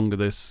is the longer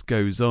this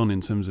goes on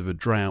in terms of a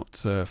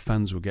drought,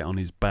 fans will get on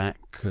his back,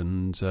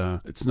 and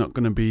it's not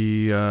going to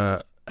be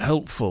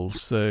helpful.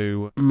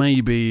 So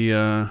maybe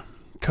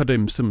cut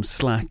him some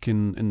slack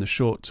in the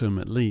short term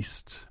at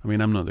least.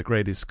 I'm not the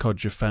greatest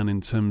Kodjia fan in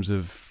terms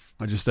of,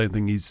 I just don't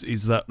think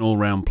he's that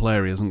all-round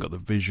player. He hasn't got the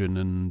vision,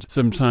 and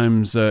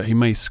sometimes he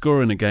may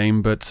score in a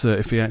game, but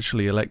if he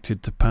actually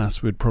elected to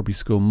pass, we'd probably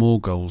score more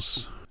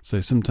goals.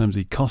 So sometimes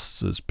he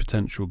costs us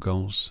potential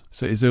goals.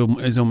 So it's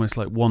almost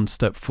like 1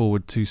 step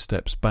forward, 2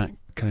 steps back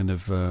kind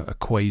of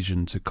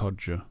equation to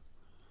Kodjia.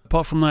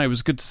 Apart from that, it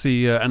was good to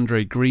see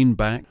Andre Green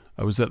back.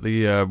 I was at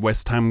the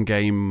West Ham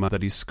game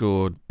that he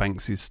scored,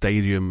 Banks's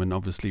Stadium, and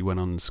obviously went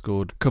on and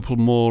scored a couple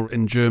more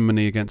in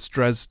Germany against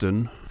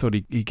Dresden. Thought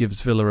he gives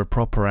Villa a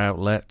proper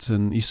outlet,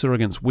 and you saw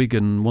against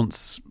Wigan,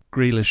 once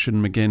Grealish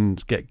and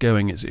McGinn get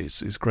going,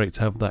 it's great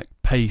to have that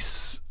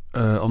pace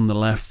on the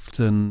left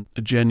and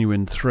a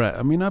genuine threat.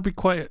 I'd be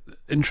quite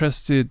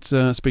interested,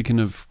 speaking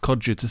of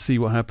Kodjia, to see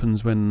what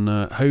happens when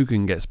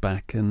Hogan gets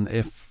back, and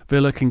if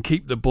Villa can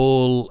keep the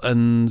ball,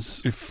 and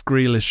if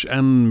Grealish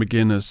and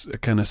McGinn are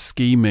kind of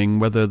scheming,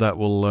 whether that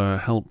will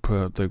help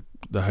the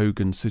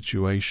Hogan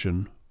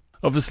situation.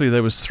 Obviously,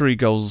 there was 3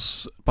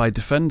 goals by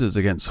defenders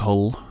against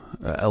Hull.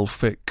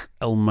 Elphick,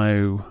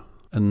 Elmo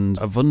and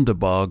a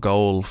wunderbar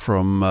goal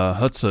from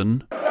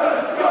Hutton.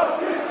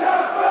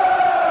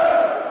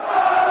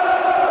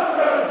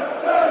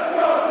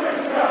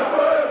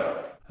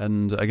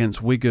 And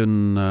against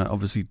Wigan,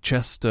 obviously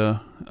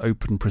Chester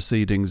opened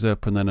proceedings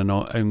up and then an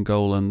own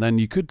goal. And then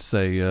you could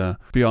say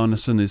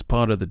Bjarnason is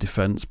part of the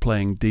defence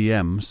playing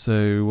DM.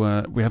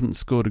 So we haven't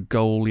scored a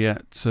goal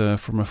yet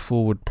from a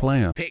forward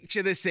player.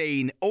 Picture the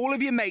scene. All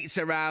of your mates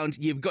around.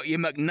 You've got your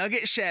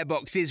McNugget share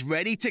boxes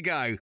ready to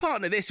go.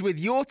 Partner this with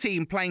your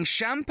team playing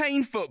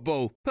champagne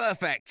football.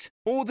 Perfect.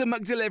 Order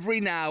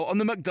McDelivery now on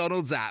the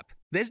McDonald's app.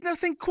 There's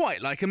nothing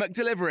quite like a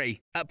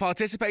McDelivery. At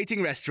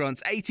participating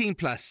restaurants, 18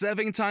 plus,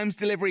 serving times,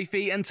 delivery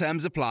fee and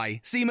terms apply.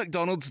 See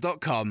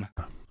mcdonalds.com.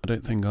 I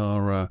don't think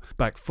our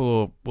back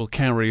four will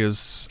carry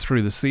us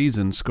through the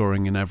season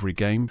scoring in every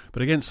game.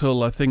 But against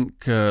Hull, I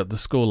think the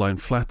scoreline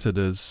flattered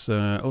us.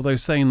 Although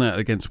saying that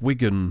against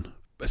Wigan,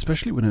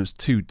 especially when it was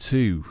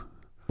 2-2,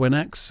 when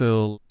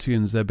Axel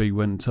Tuanzebe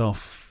went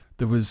off,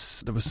 there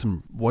was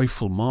some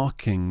woeful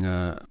marking.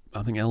 I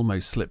think Elmo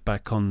slipped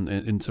back on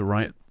into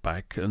right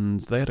back,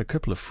 and they had a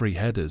couple of free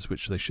headers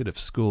which they should have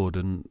scored,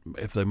 and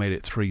if they made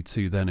it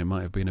 3-2 then it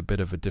might have been a bit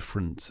of a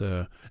different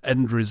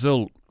end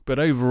result. But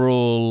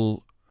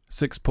overall,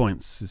 6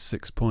 points is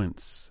 6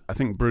 points. I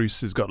think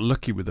Bruce has got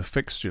lucky with the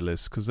fixture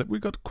list because we've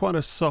got quite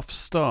a soft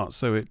start,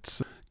 so it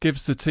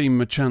gives the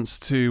team a chance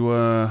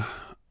to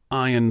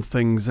iron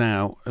things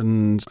out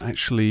and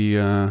actually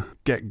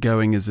get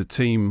going as a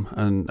team,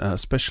 and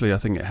especially I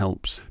think it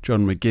helps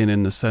John McGinn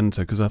in the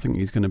centre because I think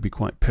he's going to be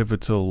quite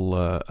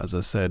pivotal, as I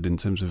said, in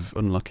terms of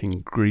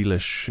unlocking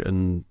Grealish,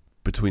 and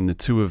between the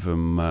two of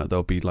them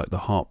they'll be like the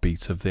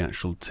heartbeat of the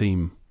actual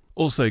team.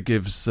 Also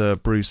gives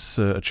Bruce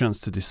a chance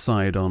to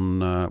decide on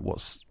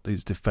what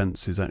his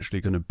defence is actually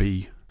going to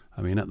be.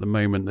 I mean, at the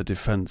moment the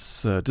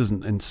defence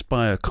doesn't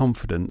inspire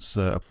confidence,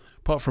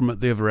 apart from at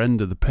the other end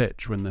of the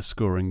pitch when they're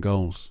scoring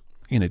goals.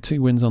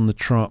 2 wins on the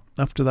trot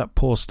after that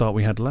poor start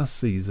we had last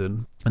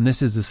season. And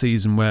this is a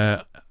season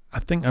where I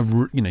think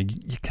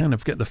you kind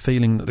of get the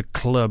feeling that the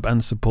club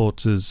and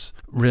supporters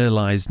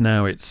realise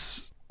now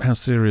it's how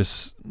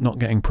serious not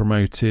getting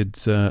promoted,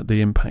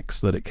 the impacts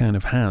that it kind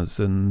of has.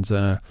 And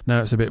now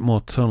it's a bit more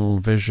tunnel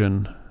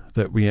vision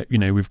that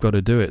we've got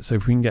to do it. So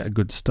if we can get a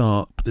good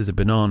start, there's a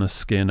banana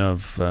skin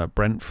of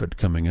Brentford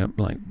coming up,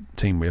 like a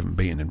team we haven't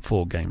beaten in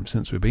 4 games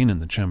since we've been in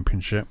the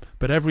Championship.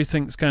 But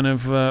everything's kind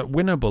of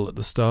winnable at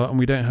the start, and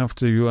we don't have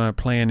to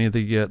play any of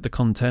the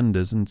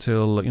contenders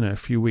until a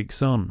few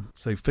weeks on.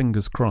 So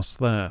fingers crossed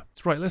there.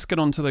 Right, let's get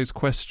on to those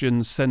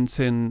questions sent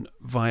in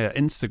via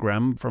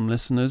Instagram from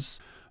listeners.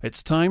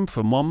 It's time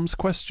for Mom's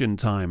Question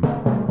Time.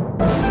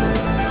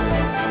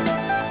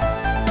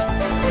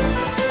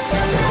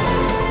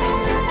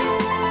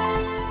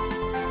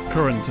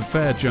 Current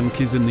affair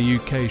junkies in the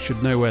UK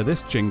should know where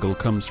this jingle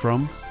comes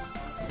from.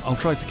 I'll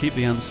try to keep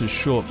the answers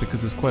short because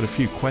there's quite a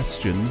few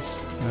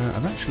questions.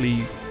 I've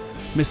actually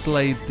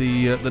mislaid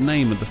the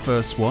name of the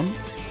first one,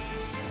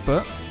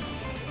 but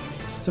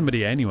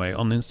somebody anyway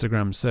on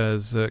Instagram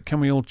says, can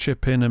we all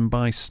chip in and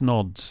buy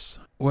snods?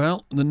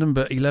 Well, the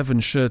number 11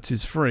 shirt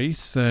is free,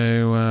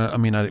 so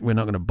we're not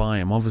going to buy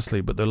him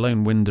obviously, but the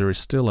loan window is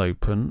still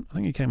open. I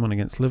think he came on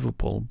against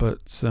Liverpool,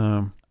 but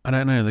I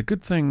don't know. The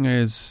good thing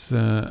is,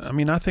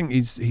 I think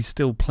he's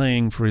still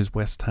playing for his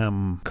West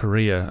Ham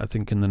career, I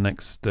think, in the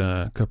next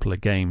couple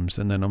of games.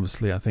 And then,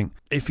 obviously, I think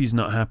if he's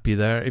not happy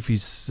there, if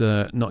he's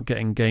not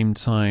getting game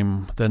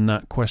time, then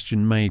that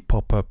question may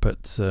pop up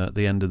at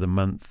the end of the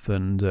month.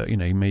 And,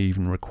 he may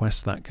even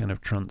request that kind of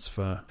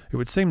transfer. It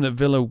would seem that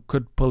Villa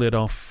could pull it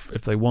off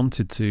if they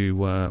wanted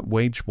to,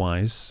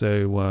 wage-wise.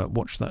 So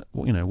watch that.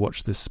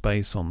 Watch this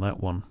space on that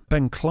one.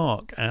 Ben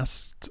Clark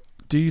asked,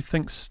 do you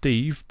think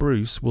Steve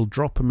Bruce will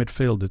drop a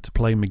midfielder to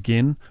play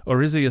McGinn,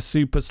 or is he a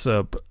super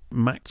sub?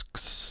 Max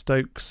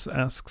Stokes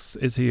asks,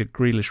 is he a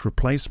Grealish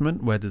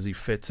replacement? Where does he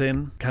fit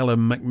in?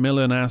 Callum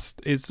McMillan asked,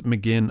 is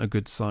McGinn a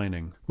good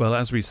signing? Well,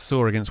 as we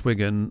saw against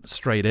Wigan,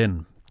 straight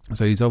in.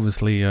 So he's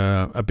obviously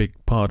a big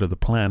part of the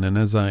plan, and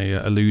as I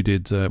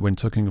alluded when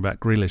talking about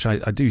Grealish,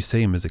 I do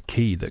see him as a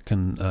key that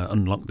can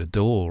unlock the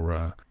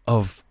door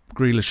of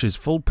Grealish's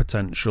full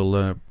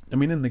potential.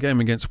 In the game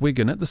against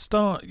Wigan, at the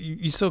start,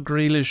 you saw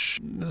Grealish.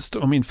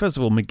 First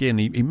of all,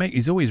 McGinn,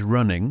 he's always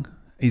running.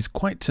 He's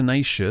quite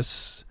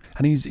tenacious,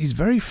 and he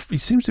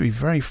seems to be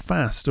very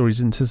fast, or his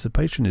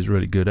anticipation is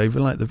really good over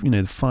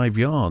the 5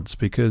 yards,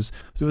 because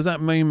there was that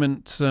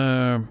moment,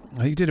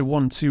 he did a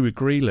 1-2 with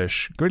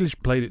Grealish.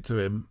 Grealish played it to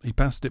him, he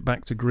passed it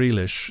back to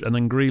Grealish, and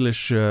then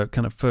Grealish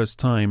kind of first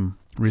time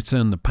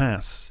returned the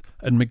pass,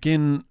 and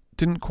McGinn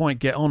didn't quite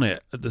get on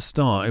it at the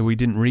start, or we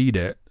didn't read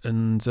it,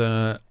 and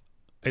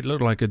it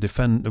looked like a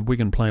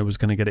Wigan player was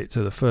going to get it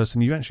to the first,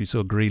 and you actually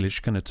saw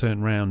Grealish kind of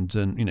turn round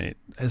and,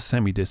 a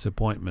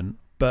semi-disappointment.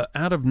 But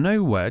out of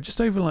nowhere,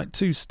 just over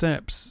 2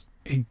 steps,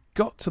 he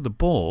got to the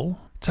ball,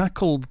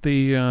 tackled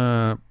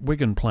the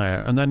Wigan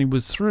player, and then he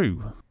was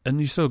through. And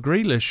you saw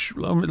Grealish,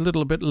 a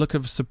little bit look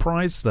of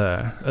surprise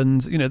there.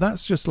 And,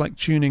 that's just like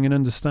tuning and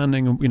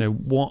understanding,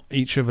 what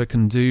each other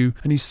can do.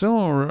 And he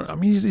saw,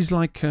 he's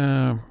like...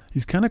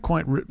 he's kind of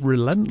quite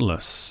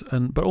relentless,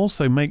 but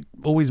also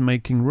always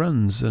making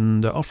runs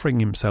and offering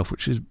himself,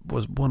 which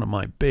was one of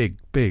my big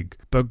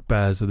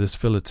bugbears of this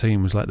Villa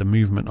team, was like the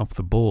movement off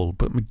the ball.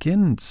 But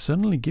McGinn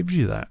certainly gives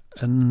you that,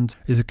 and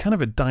is a kind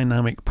of a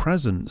dynamic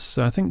presence.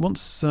 So I think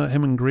once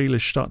him and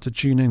Grealish start to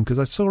tune in, because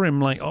I saw him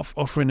like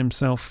offering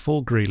himself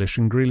for Grealish,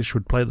 and Grealish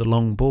would play the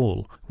long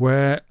ball,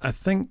 where I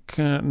think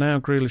now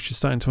Grealish is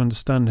starting to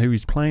understand who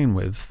he's playing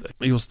with.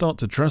 You'll start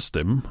to trust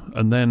him,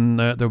 and then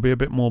there'll be a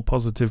bit more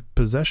positive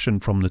possession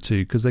from the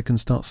two, because they can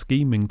start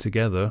scheming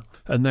together.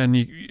 And then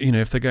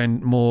if they're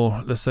going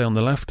more, let's say on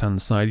the left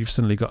hand side, you've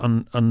suddenly got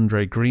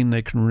Andre Green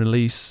they can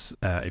release.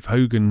 If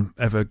Hogan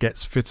ever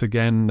gets fit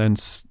again, then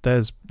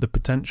there's the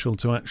potential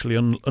to actually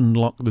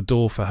unlock the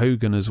door for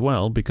Hogan as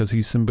well, because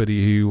he's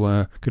somebody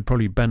who could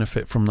probably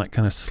benefit from that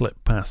kind of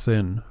slip pass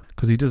in,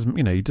 because he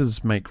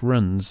does make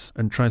runs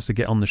and tries to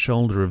get on the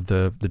shoulder of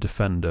the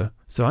defender.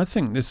 So I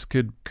think this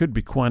could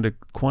be quite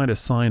a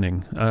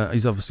signing.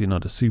 He's obviously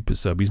not a super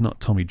sub. He's not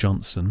Tommy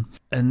Johnson,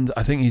 and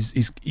I think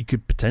he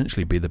could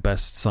potentially be the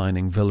best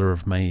signing Villa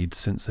have made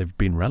since they've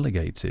been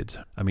relegated.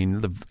 I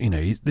mean,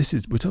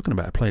 we're talking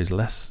about players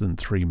less than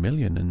 3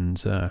 million,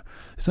 and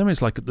it's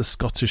almost like the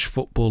Scottish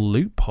football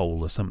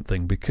loophole or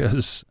something.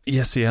 Because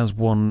yes, he has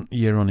 1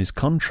 year on his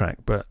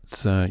contract,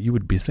 but you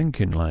would be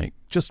thinking like,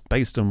 just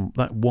based on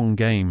that one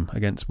game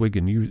against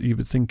Wigan, you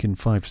were thinking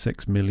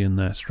 5-6 million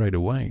there straight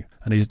away.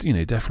 And he's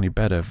definitely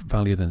better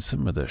value than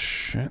some of the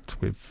shit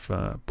we've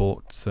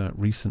bought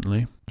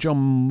recently. John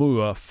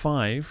Moore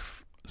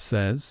 5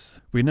 says,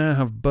 we now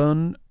have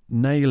Bunn,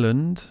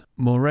 Nayland,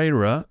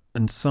 Moreira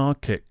and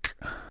Sarkic.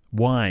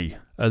 Why?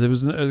 There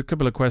was a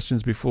couple of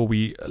questions before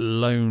we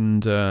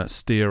loaned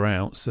Steer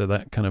out, so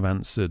that kind of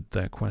answered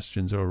their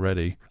questions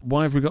already.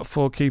 Why have we got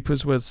 4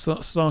 keepers? Well,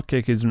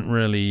 Sarkic isn't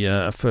really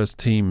a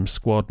first-team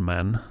squad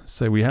man,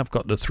 so we have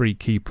got the 3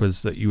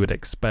 keepers that you would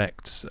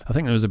expect. I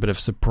think there was a bit of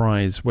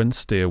surprise when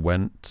Steer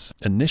went.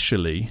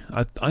 Initially,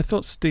 I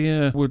thought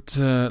Steer would,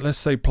 let's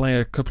say, play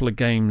a couple of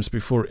games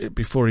before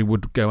he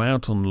would go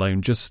out on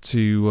loan, just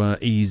to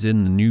ease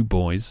in the new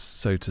boys,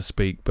 so to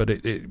speak, but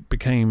it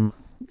became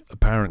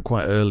apparent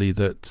quite early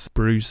that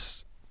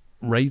Bruce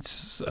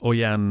rates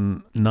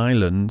Oyan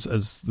Nyland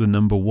as the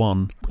number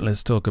 1.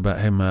 Let's talk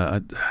about him.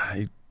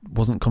 He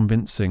wasn't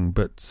convincing,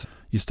 but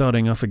you're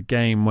starting off a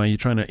game where you're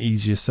trying to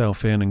ease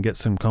yourself in and get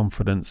some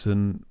confidence,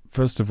 and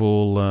first of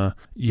all,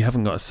 you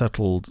haven't got a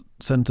settled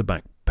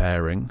centre-back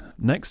pairing.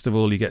 Next of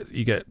all, you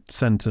get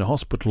sent a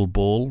hospital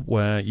ball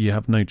where you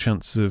have no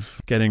chance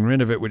of getting rid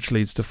of it, which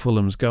leads to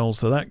Fulham's goal.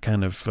 So that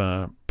kind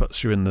of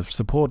puts you in the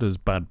supporters'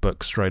 bad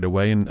book straight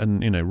away,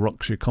 and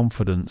rocks your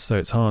confidence. So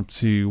it's hard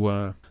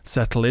to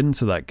settle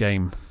into that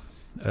game.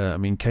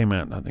 Came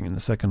out, I think, in the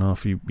second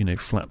half. You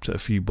flapped at a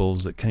few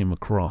balls that came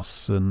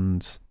across,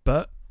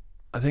 but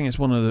I think it's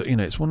one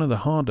of the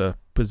harder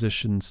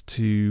positions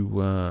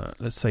to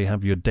let's say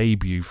have your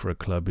debut for a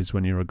club is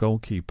when you're a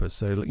goalkeeper.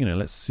 So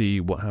let's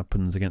see what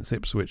happens against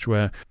Ipswich,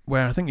 where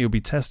I think you'll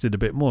be tested a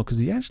bit more, because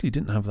he actually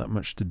didn't have that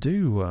much to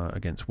do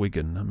against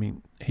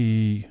Wigan.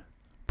 He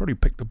probably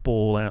picked the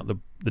ball out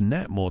the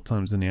net more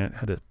times than he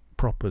had a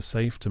proper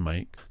save to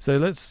make. So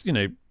let's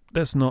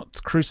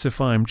not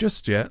crucify him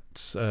just yet,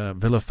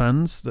 Villa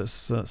fans.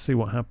 Let's see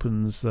what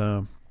happens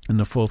in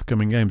the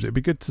forthcoming games. It'd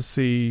be good to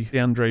see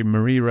Andre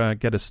Moreira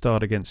get a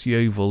start against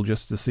Yeovil,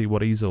 just to see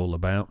what he's all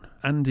about.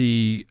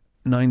 Andy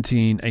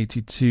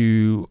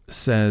 1982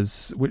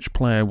 says, which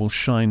player will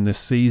shine this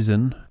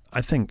season?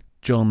 I think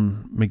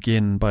John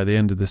McGinn, by the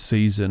end of the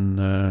season,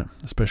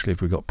 especially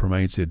if we got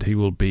promoted, he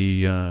will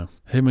be, him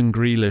and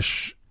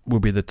Grealish will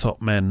be the top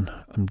men.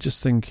 I'm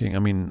just thinking,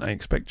 I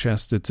expect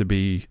Chester to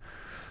be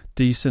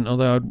decent,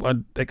 although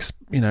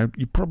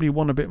you probably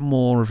want a bit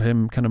more of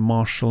him kind of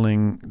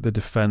marshalling the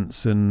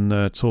defence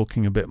and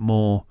talking a bit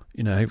more.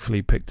 Hopefully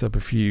he picked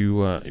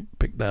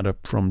that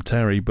up from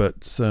Terry,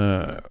 but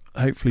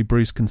hopefully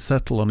Bruce can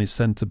settle on his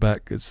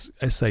centre-back as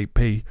SAP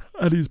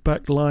at his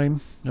back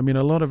line. A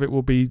lot of it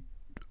will be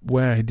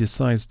where he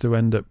decides to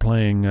end up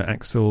playing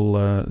Axel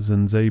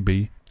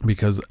Zanzabi,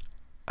 because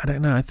I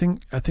don't know, I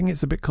think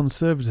it's a bit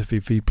conservative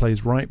if he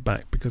plays right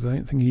back, because I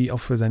don't think he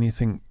offers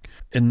anything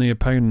in the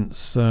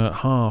opponent's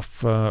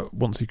half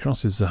once he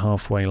crosses the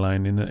halfway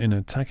line in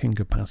attacking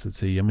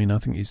capacity. I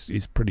think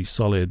he's pretty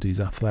solid. He's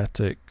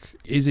athletic.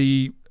 Is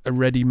he a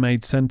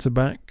ready-made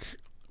centre-back?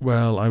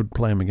 Well, I would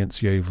play him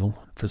against Yeovil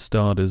for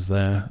starters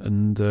there,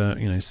 and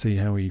see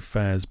how he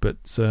fares. But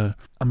at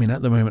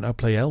the moment I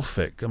play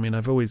Elphick.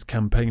 I've always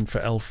campaigned for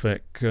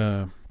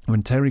Elphick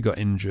when Terry got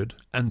injured,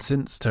 and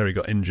since Terry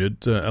got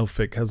injured,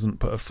 Elphick hasn't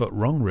put a foot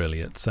wrong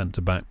really at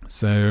centre-back.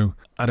 So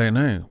I don't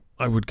know.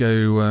 I would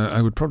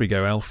probably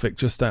go Elphick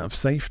just out of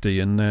safety,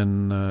 and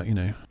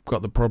then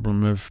got the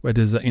problem of where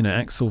does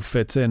Axel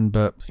fit in,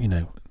 but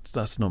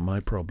that's not my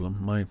problem.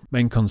 My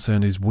main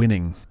concern is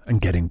winning and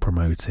getting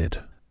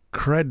promoted.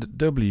 Cred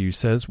W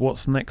says,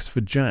 what's next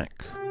for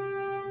Jack?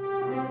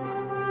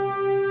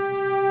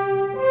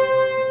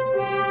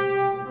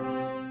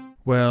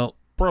 Well,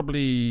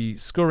 probably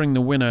scoring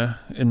the winner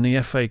in the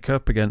FA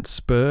Cup against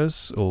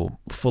Spurs or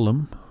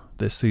Fulham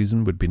this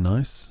season would be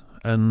nice.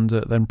 And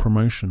then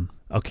promotion.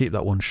 I'll keep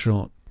that one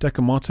short.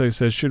 Decamato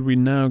says, should we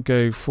now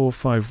go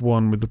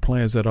 4-5-1 with the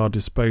players at our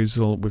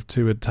disposal with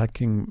 2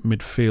 attacking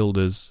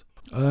midfielders?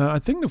 I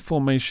think the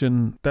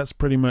formation, that's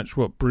pretty much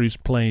what Bruce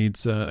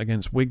played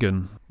against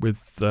Wigan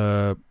with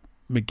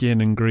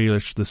McGinn and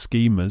Grealish, the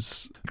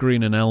schemers.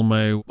 Green and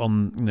Elmo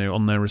on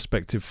their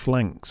respective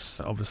flanks.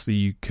 Obviously,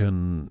 you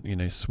can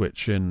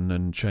switch in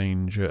and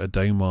change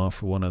Adomar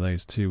for one of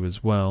those two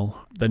as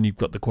well. Then you've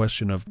got the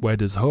question of where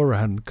does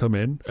Hourihane come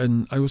in?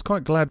 And I was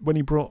quite glad when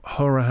he brought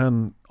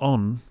Hourihane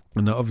on.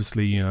 And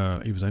obviously,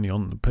 he was only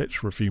on the pitch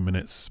for a few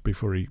minutes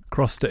before he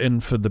crossed it in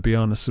for the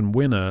Bjarnason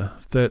winner.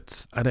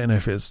 That I don't know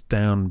if it's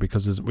down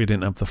because we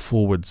didn't have the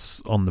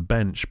forwards on the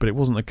bench, but it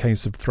wasn't a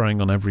case of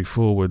throwing on every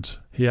forward.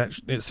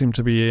 It seemed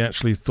to be he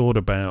actually thought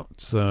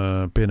about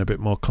being a bit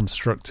more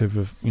constructive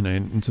of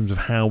in terms of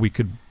how we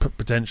could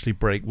potentially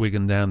break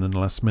Wigan down in the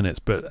last minutes.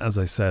 But as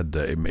I said,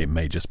 it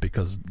may just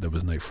because there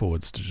was no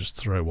forwards to just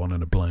throw one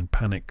in a blind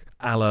panic,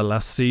 a la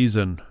last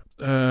season.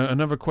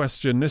 Another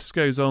question. This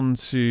goes on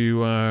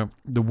to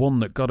the one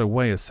that got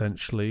away,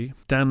 essentially.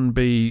 Dan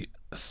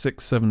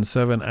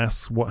B677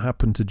 asks, what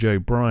happened to Joe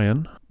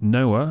Bryan?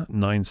 Noah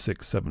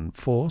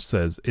 9674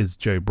 says, is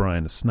Joe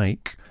Bryan a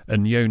snake?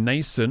 And Yo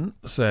Nason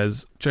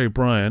says, Joe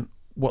Bryan,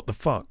 what the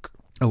fuck?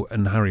 Oh,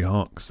 and Harry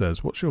Hawk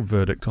says, what's your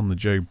verdict on the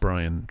Joe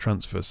Bryan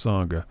transfer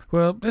saga?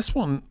 Well, this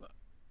one,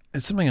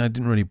 it's something I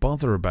didn't really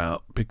bother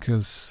about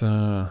because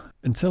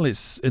until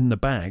it's in the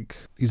bag,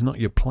 he's not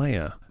your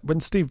player. When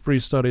Steve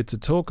Bruce started to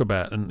talk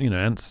about and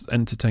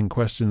entertain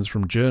questions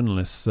from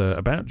journalists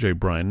about Joe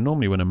Bryan,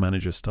 normally when a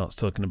manager starts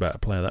talking about a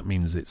player, that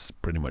means it's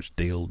pretty much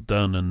deal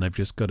done and they've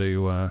just got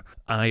to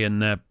iron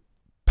their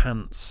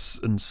pants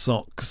and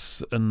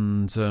socks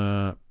and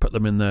put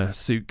them in their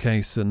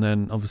suitcase and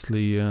then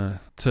obviously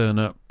turn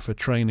up for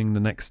training the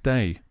next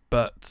day.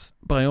 But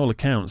by all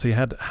accounts, he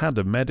had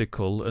a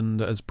medical,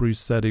 and as Bruce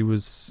said, he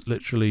was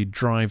literally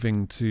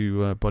driving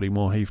to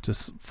Bodymoor Heath to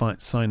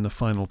sign the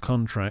final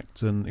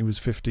contract, and he was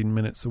 15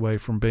 minutes away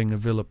from being a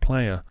Villa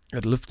player.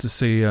 I'd love to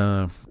see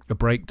a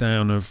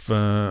breakdown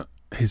of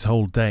his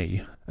whole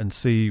day and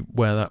see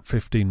where that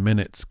 15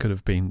 minutes could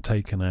have been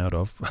taken out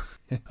of.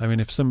 I mean,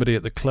 if somebody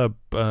at the club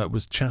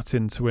was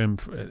chatting to him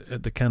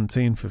at the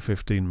canteen for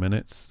 15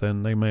 minutes,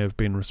 then they may have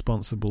been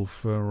responsible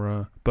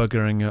for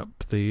buggering up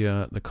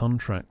the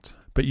contract.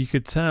 But you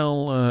could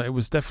tell it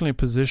was definitely a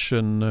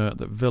position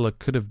that Villa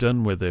could have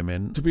done with him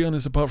in. To be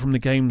honest, apart from the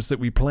games that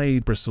we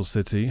played Bristol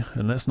City,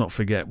 and let's not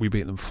forget we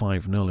beat them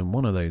 5-0 in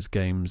one of those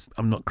games,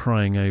 I'm not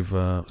crying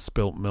over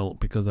spilt milk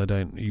because I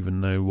don't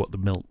even know what the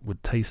milk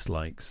would taste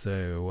like.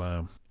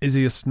 So, is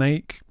he a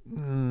snake?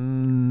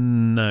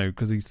 No,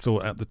 because he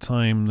thought at the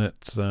time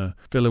that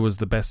Villa was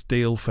the best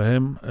deal for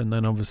him, and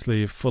then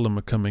obviously if Fulham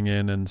are coming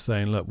in and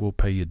saying, look, we'll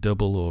pay you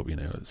double or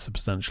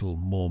substantial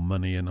more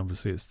money, and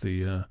obviously it's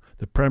the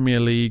Premier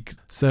League.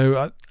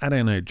 So I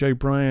don't know, Joe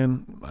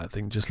Bryan, I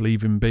think just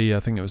leave him be. I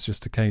think it was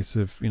just a case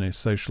of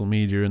social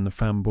media and the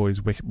fanboys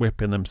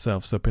whipping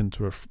themselves up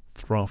into a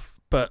froth.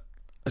 But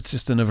it's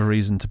just another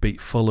reason to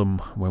beat Fulham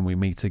when we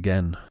meet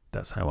again.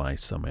 That's how I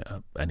sum it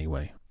up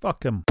anyway.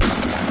 Fuck 'em.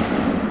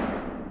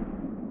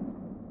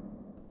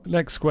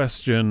 Next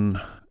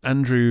question.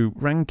 Andrew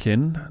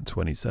Rankin,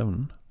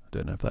 27. I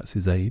don't know if that's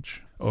his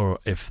age or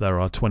if there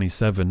are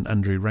 27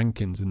 Andrew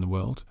Rankins in the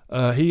world.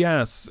 He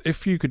asks,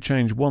 if you could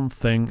change one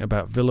thing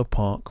about Villa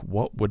Park,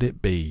 what would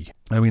it be?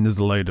 I mean, there's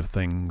a load of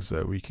things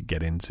we could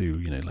get into,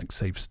 like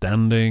safe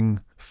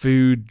standing,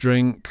 food,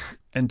 drink,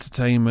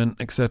 entertainment,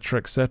 etc.,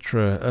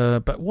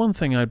 etc. But one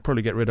thing I'd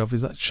probably get rid of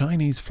is that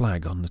Chinese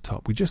flag on the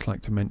top. We just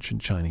like to mention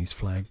Chinese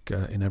flag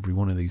in every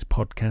one of these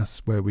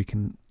podcasts where we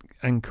can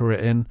anchor it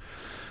in.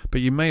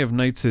 But you may have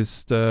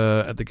noticed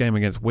at the game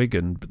against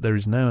Wigan, there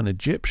is now an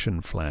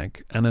Egyptian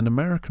flag and an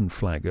American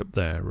flag up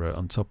there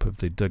on top of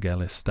the Doug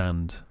Ellis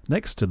stand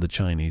next to the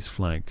Chinese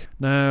flag.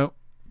 Now,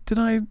 did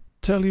I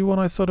tell you what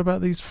I thought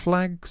about these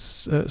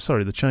flags?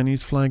 The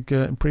Chinese flag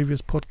in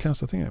previous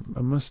podcasts? I think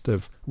I must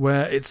have.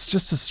 Where it's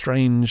just a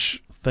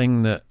strange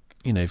thing that,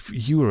 if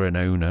you were an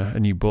owner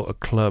and you bought a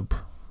club,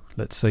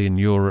 let's say in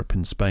Europe,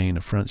 in Spain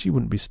or France, you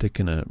wouldn't be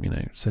sticking a,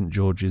 St.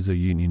 George's or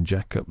Union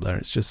Jack up there.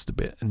 It's just a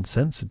bit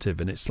insensitive,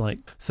 and it's like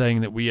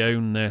saying that we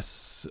own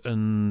this,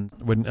 and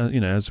when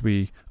as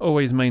we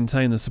always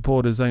maintain, the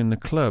supporters own the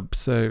club.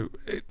 So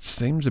it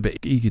seems a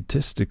bit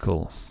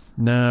egotistical.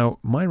 Now,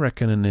 my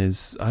reckoning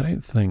is, I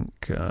don't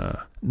think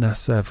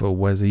Nassef or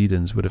Wes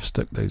Edens would have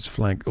stuck those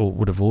flags, or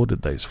would have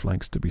ordered those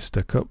flags to be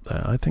stuck up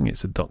there. I think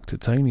it's a Dr.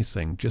 Tony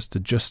thing, just to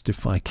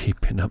justify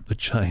keeping up the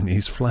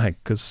Chinese flag,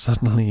 because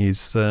suddenly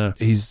he's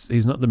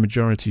not the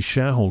majority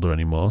shareholder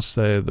anymore.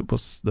 So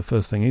what's the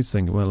first thing he's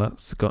thinking? Well,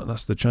 that's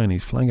the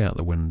Chinese flag out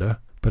the window.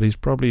 But he's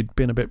probably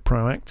been a bit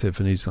proactive,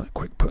 and he's like,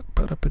 quick,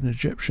 put up an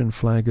Egyptian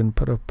flag and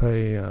put up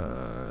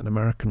an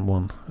American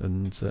one,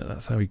 and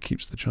that's how he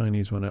keeps the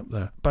Chinese one up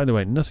there. By the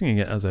way, nothing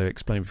against, as I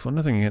explained before,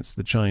 nothing against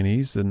the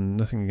Chinese and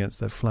nothing against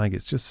their flag.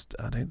 It's just,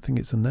 I don't think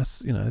it's I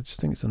just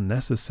think it's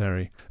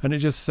unnecessary, and it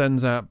just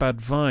sends out bad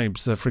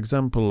vibes. For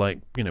example, like,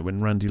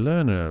 when Randy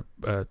Lerner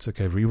took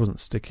over, he wasn't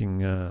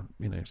sticking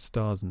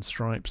stars and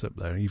stripes up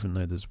there, even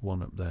though there's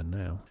one up there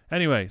now.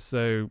 Anyway,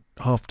 so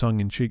half tongue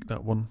in cheek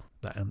that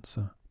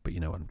answer. But you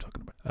know what I'm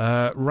talking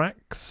about.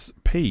 Rax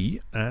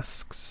P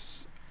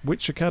asks,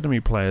 which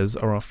academy players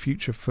are our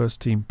future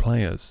first-team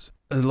players?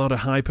 There's a lot of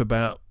hype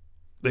about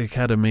the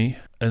academy,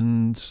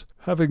 and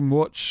having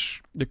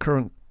watched the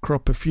current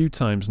crop a few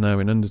times now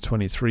in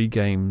under-23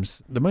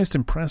 games, the most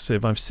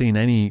impressive I've seen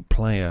any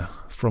player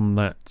from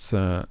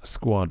that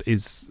squad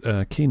is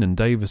Keenan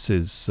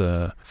Davis's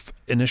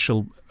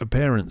initial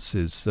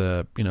appearances.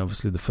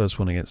 Obviously the first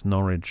one against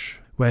Norwich,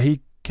 where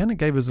he kind of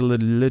gave us a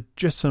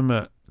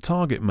legitimate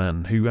target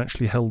man who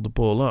actually held the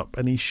ball up,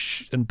 and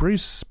and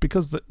Bruce,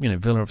 because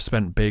Villa have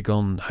spent big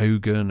on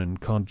Hogan and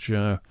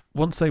Codger,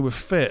 once they were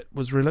fit,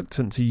 was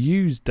reluctant to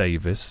use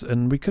Davis,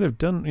 and we could have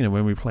done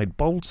when we played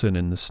Bolton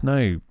in the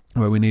snow,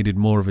 where we needed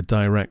more of a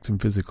direct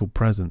and physical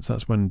presence.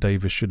 That's when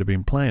Davis should have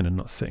been playing and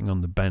not sitting on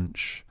the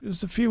bench.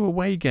 There's a few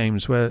away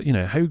games where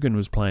Hogan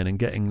was playing and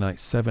getting like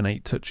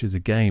 7-8 touches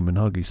a game and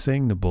hardly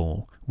seeing the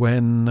ball,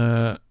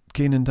 when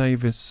Keenan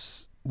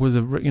Davis was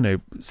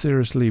a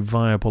seriously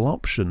viable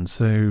option.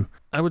 So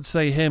I would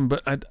say him,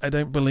 but I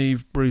don't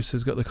believe Bruce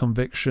has got the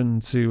conviction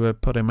to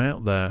put him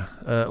out there.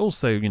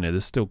 Also,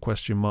 there's still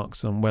question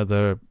marks on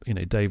whether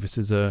Davis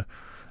is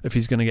if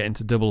he's going to get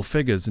into double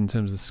figures in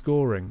terms of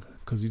scoring,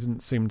 because he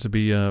didn't seem to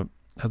be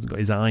hasn't got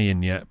his eye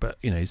in yet. But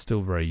he's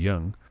still very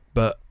young.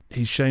 But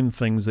he's shown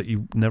things that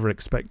you never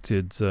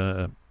expected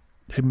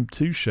him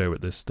to show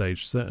at this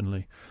stage,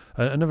 certainly.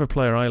 Another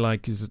player I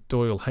like is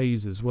Doyle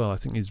Hayes as well. I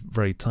think he's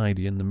very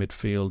tidy in the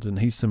midfield, and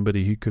he's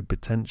somebody who could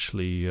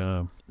potentially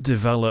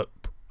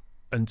develop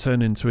and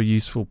turn into a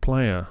useful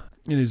player.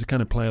 He's the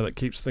kind of player that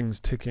keeps things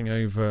ticking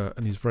over,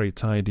 and he's very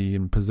tidy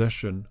in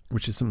possession,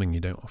 which is something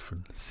you don't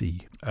often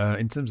see.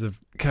 In terms of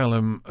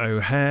Callum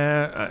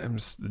O'Hare,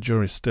 the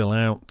jury's still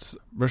out.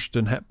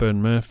 Rushton,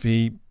 Hepburn,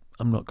 Murphy,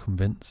 I'm not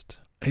convinced.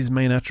 His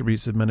main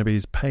attributes are meant to be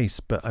his pace,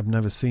 but I've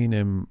never seen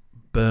him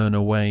burn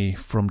away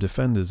from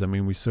defenders. I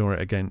mean, we saw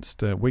it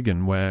against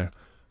Wigan, where a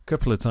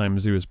couple of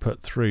times he was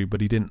put through,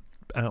 but he didn't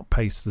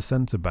outpace the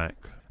centre-back.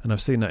 And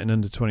I've seen that in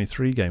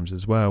under-23 games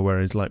as well,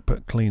 where he's like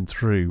put clean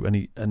through,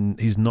 and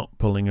he's not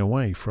pulling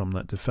away from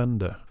that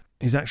defender.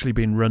 He's actually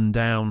been run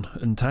down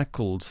and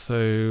tackled,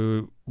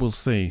 so we'll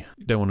see.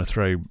 You don't want to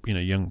throw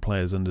young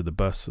players under the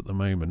bus at the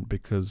moment,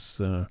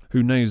 because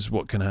who knows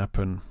what can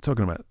happen.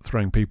 Talking about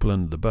throwing people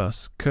under the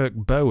bus, Kirk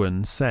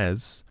Bowen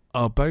says,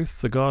 are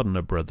both the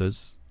Gardner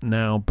brothers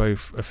now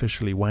both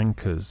officially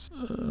wankers?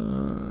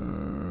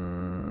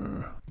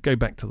 Go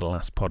back to the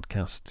last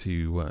podcast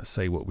to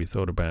say what we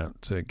thought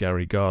about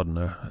Gary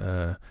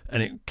Gardner,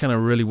 and it kind of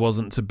really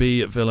wasn't to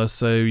be at Villa,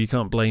 so you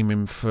can't blame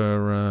him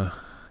for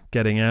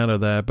getting out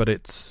of there. But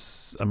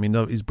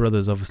his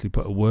brothers obviously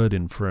put a word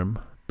in for him,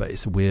 but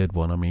it's a weird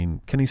one. I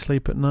mean, can he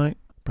sleep at night?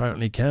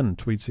 Apparently can,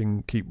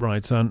 tweeting keep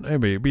right on.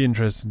 It'd be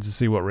interesting to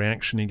see what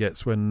reaction he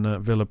gets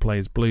when Villa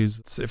plays Blues.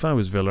 If I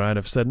was Villa, I'd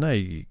have said, no,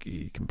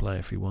 he can play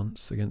if he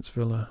wants against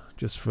Villa,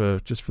 just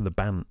for the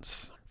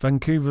bants.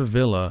 Vancouver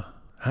Villa.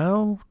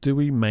 How do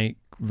we make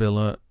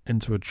Villa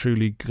into a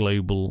truly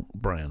global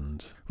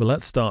brand? Well,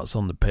 that starts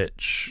on the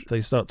pitch.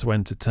 They start to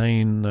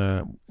entertain,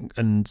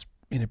 and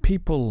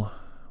people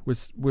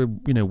were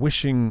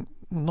wishing,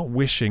 not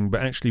wishing,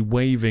 but actually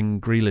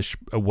waving Grealish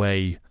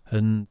away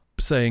and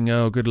saying,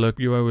 oh, good luck,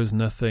 you owe us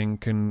nothing,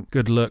 and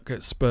good luck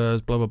at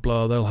Spurs, blah, blah,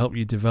 blah, they'll help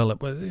you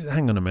develop. Well,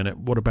 hang on a minute,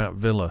 what about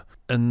Villa?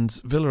 And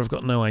Villa have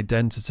got no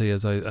identity,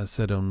 as I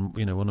said on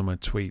one of my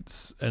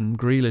tweets, and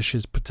Grealish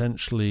is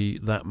potentially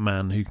that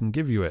man who can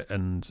give you it,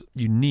 and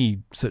you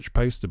need such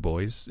poster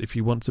boys if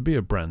you want to be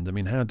a brand. I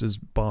mean, how does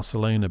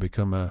Barcelona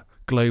become a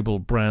global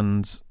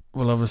brand?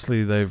 Well,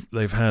 obviously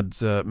they've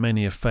had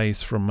many a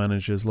face from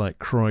managers like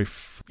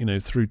Cruyff,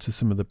 through to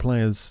some of the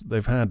players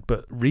they've had.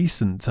 But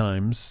recent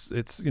times,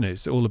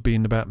 it's all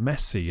been about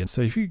Messi, and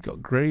so if you've got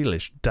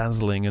Grealish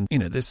dazzling, and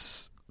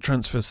this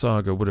transfer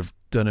saga would have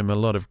done him a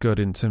lot of good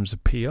in terms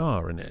of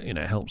PR, and it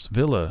helps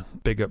Villa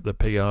big up the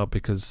PR,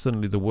 because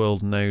suddenly the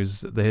world knows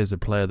that there's a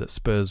player that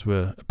Spurs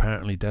were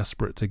apparently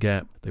desperate to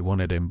get. They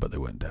wanted him, but they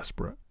weren't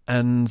desperate.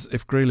 And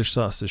if Grealish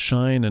starts to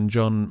shine and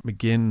John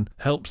McGinn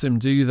helps him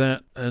do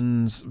that,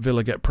 and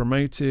Villa get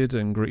promoted,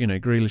 and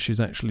Grealish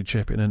is actually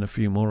chipping in a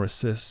few more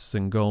assists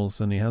and goals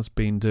than he has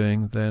been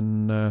doing,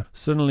 then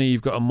suddenly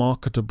you've got a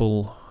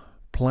marketable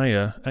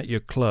player at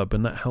your club,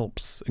 and that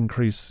helps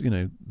increase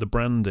the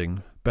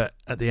branding. But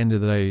at the end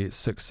of the day,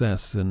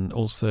 success and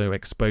also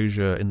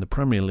exposure in the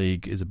Premier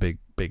League is a big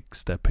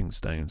stepping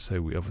stone. So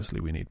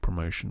we need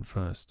promotion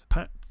first.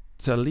 Pat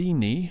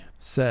Vitalini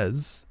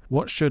says,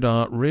 what should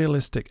our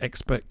realistic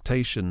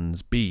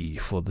expectations be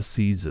for the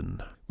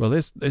season? Well,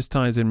 this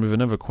ties in with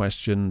another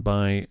question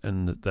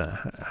and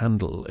the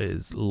handle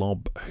is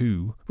Lob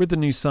Who. With the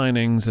new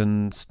signings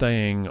and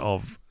staying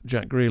of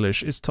Jack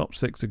Grealish, is top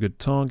 6 a good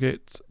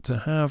target to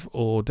have,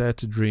 or dare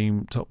to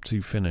dream top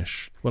 2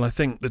 finish? Well, I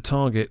think the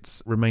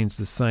target remains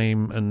the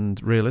same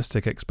and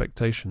realistic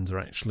expectations are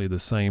actually the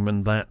same,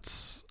 and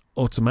that's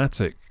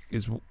automatic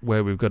is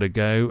where we've got to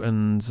go,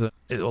 and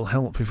it'll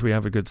help if we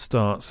have a good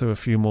start. So a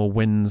few more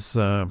wins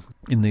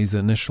in these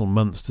initial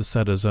months to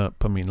set us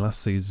up. I mean,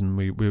 last season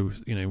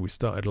we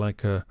started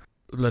like a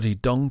bloody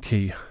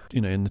donkey,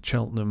 in the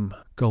Cheltenham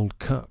Gold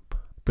Cup.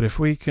 But if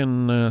we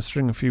can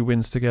string a few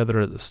wins together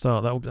at the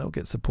start, that'll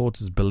get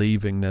supporters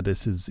believing that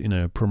this is,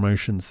 a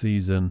promotion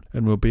season,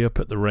 and we'll be up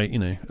at the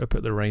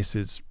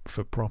races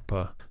for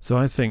proper. So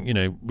I think,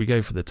 we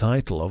go for the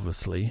title,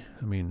 obviously.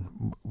 I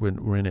mean,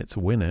 we're in it to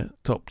win it.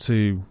 Top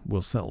 2,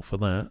 we'll settle for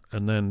that.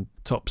 And then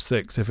top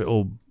 6, if it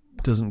all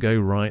doesn't go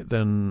right,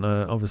 then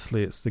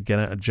obviously it's the get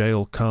out of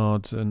jail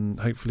card, and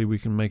hopefully we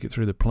can make it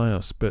through the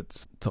playoffs.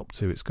 But top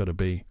 2 it's got to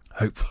be.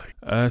 Hopefully.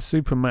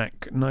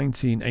 Supermac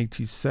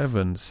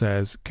 1987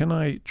 says, can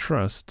I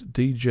trust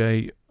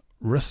DJ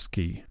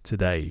Rusky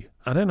today?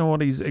 I don't know what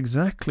he's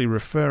exactly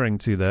referring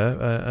to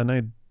there. I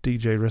know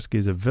DJ Rusky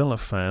is a Villa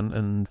fan,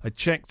 and I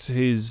checked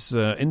his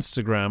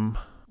Instagram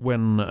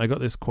when I got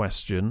this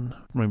question.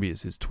 Maybe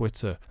it's his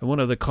Twitter. And one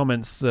of the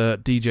comments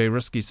that DJ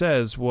Rusky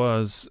says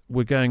was,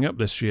 we're going up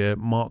this year,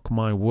 mark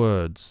my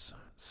words.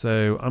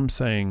 So I'm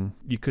saying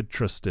you could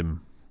trust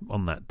him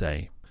on that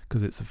day,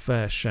 because it's a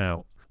fair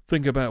shout.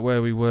 Think about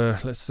where we were,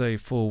 let's say,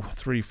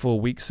 3-4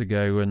 weeks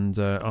ago, and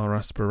our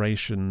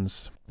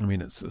aspirations. I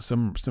mean, it's to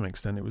some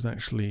extent, it was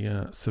actually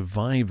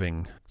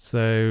surviving.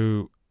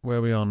 So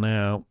where we are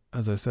now,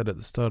 as I said at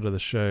the start of the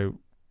show,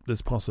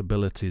 there's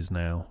possibilities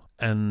now,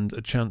 and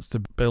a chance to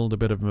build a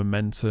bit of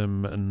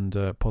momentum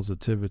and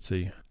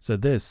positivity. So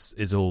this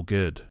is all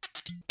good.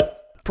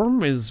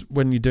 Problem is,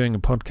 when you're doing a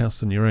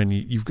podcast on your own,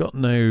 you've got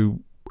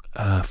no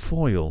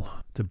foil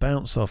to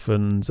bounce off,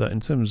 and in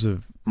terms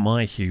of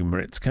my humour,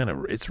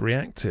 it's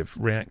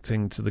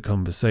reacting to the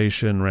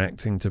conversation,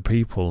 reacting to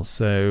people.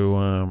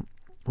 So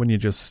when you're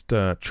just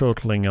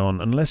chortling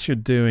on, unless you're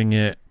doing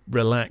it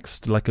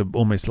relaxed,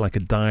 almost like a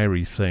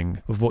diary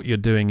thing of what you're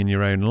doing in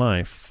your own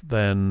life,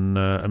 then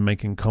and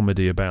making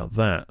comedy about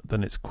that,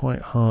 then it's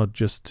quite hard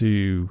just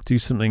to do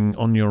something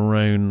on your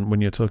own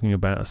when you're talking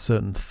about a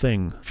certain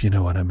thing, if you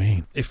know what I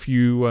mean. If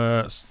you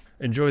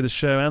enjoy the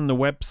show and the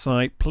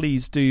website,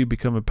 please do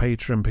become a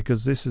patron,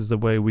 because this is the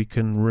way we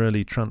can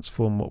really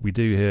transform what we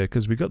do here,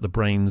 because we got the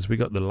brains, we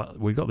got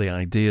the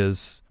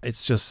ideas.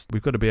 It's just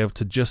we've got to be able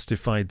to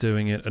justify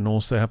doing it and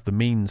also have the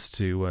means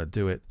to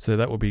do it. So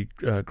that would be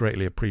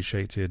greatly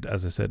appreciated.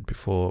 As I said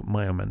before,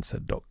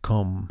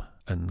 myomansaid.com,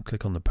 and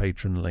click on the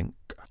patron link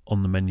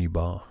on the menu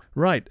bar.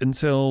 Right,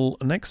 until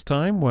next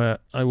time, where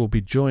I will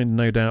be joined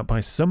no doubt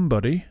by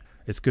somebody.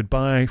 It's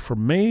goodbye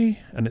from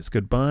me, and it's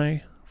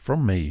goodbye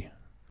from me.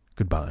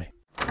 Goodbye.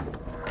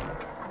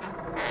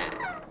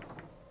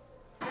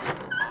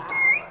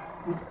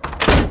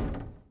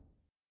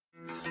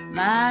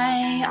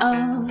 My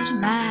old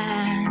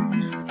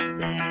man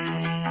said,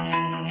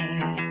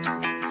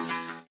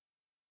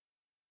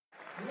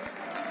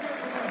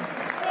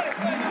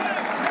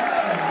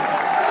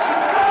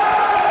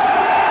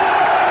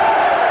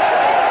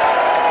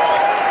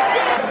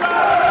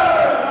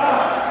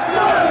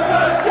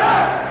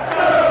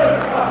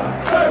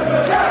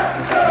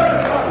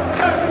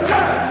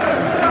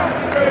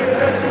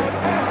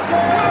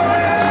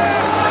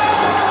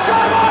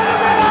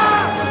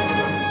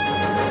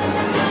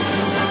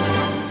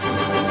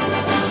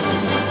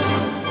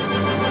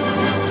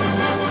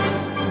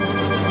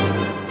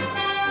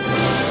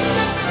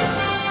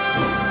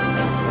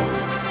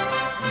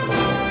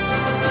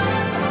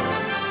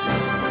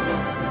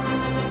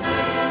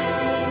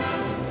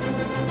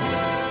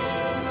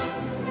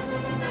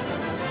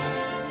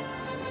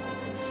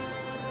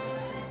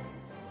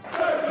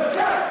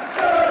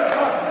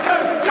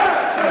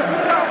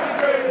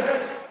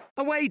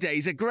 Away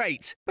days are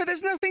great, but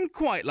there's nothing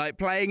quite like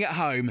playing at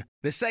home.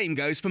 The same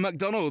goes for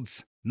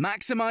McDonald's.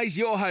 Maximise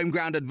your home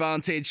ground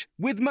advantage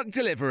with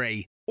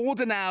McDelivery.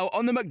 Order now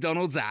on the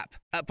McDonald's app.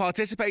 At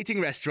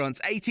participating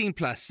restaurants, 18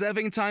 plus,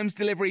 serving times,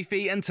 delivery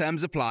fee and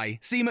terms apply.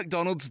 See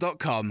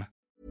mcdonalds.com.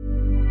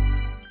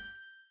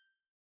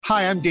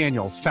 Hi, I'm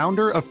Daniel,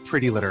 founder of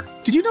Pretty Litter.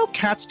 Did you know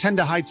cats tend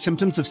to hide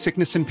symptoms of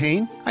sickness and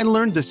pain? I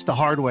learned this the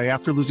hard way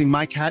after losing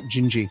my cat,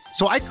 Gingy.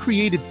 So I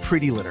created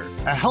Pretty Litter,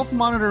 a health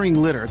monitoring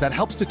litter that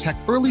helps detect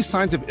early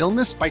signs of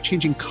illness by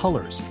changing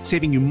colors,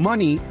 saving you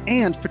money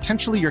and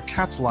potentially your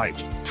cat's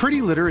life.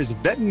 Pretty Litter is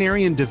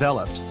veterinarian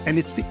developed, and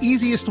it's the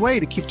easiest way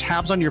to keep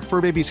tabs on your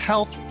fur baby's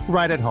health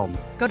right at home.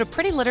 Go to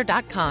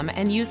prettylitter.com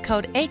and use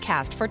code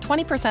ACAST for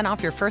 20%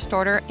 off your first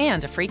order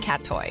and a free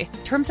cat toy.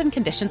 Terms and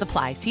conditions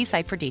apply. See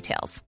site for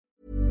details.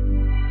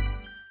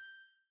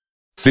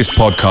 This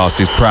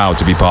podcast is proud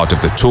to be part of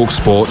the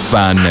TalkSport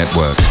Fan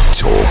Network.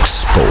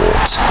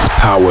 TalkSport.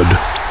 Powered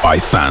by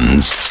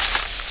fans.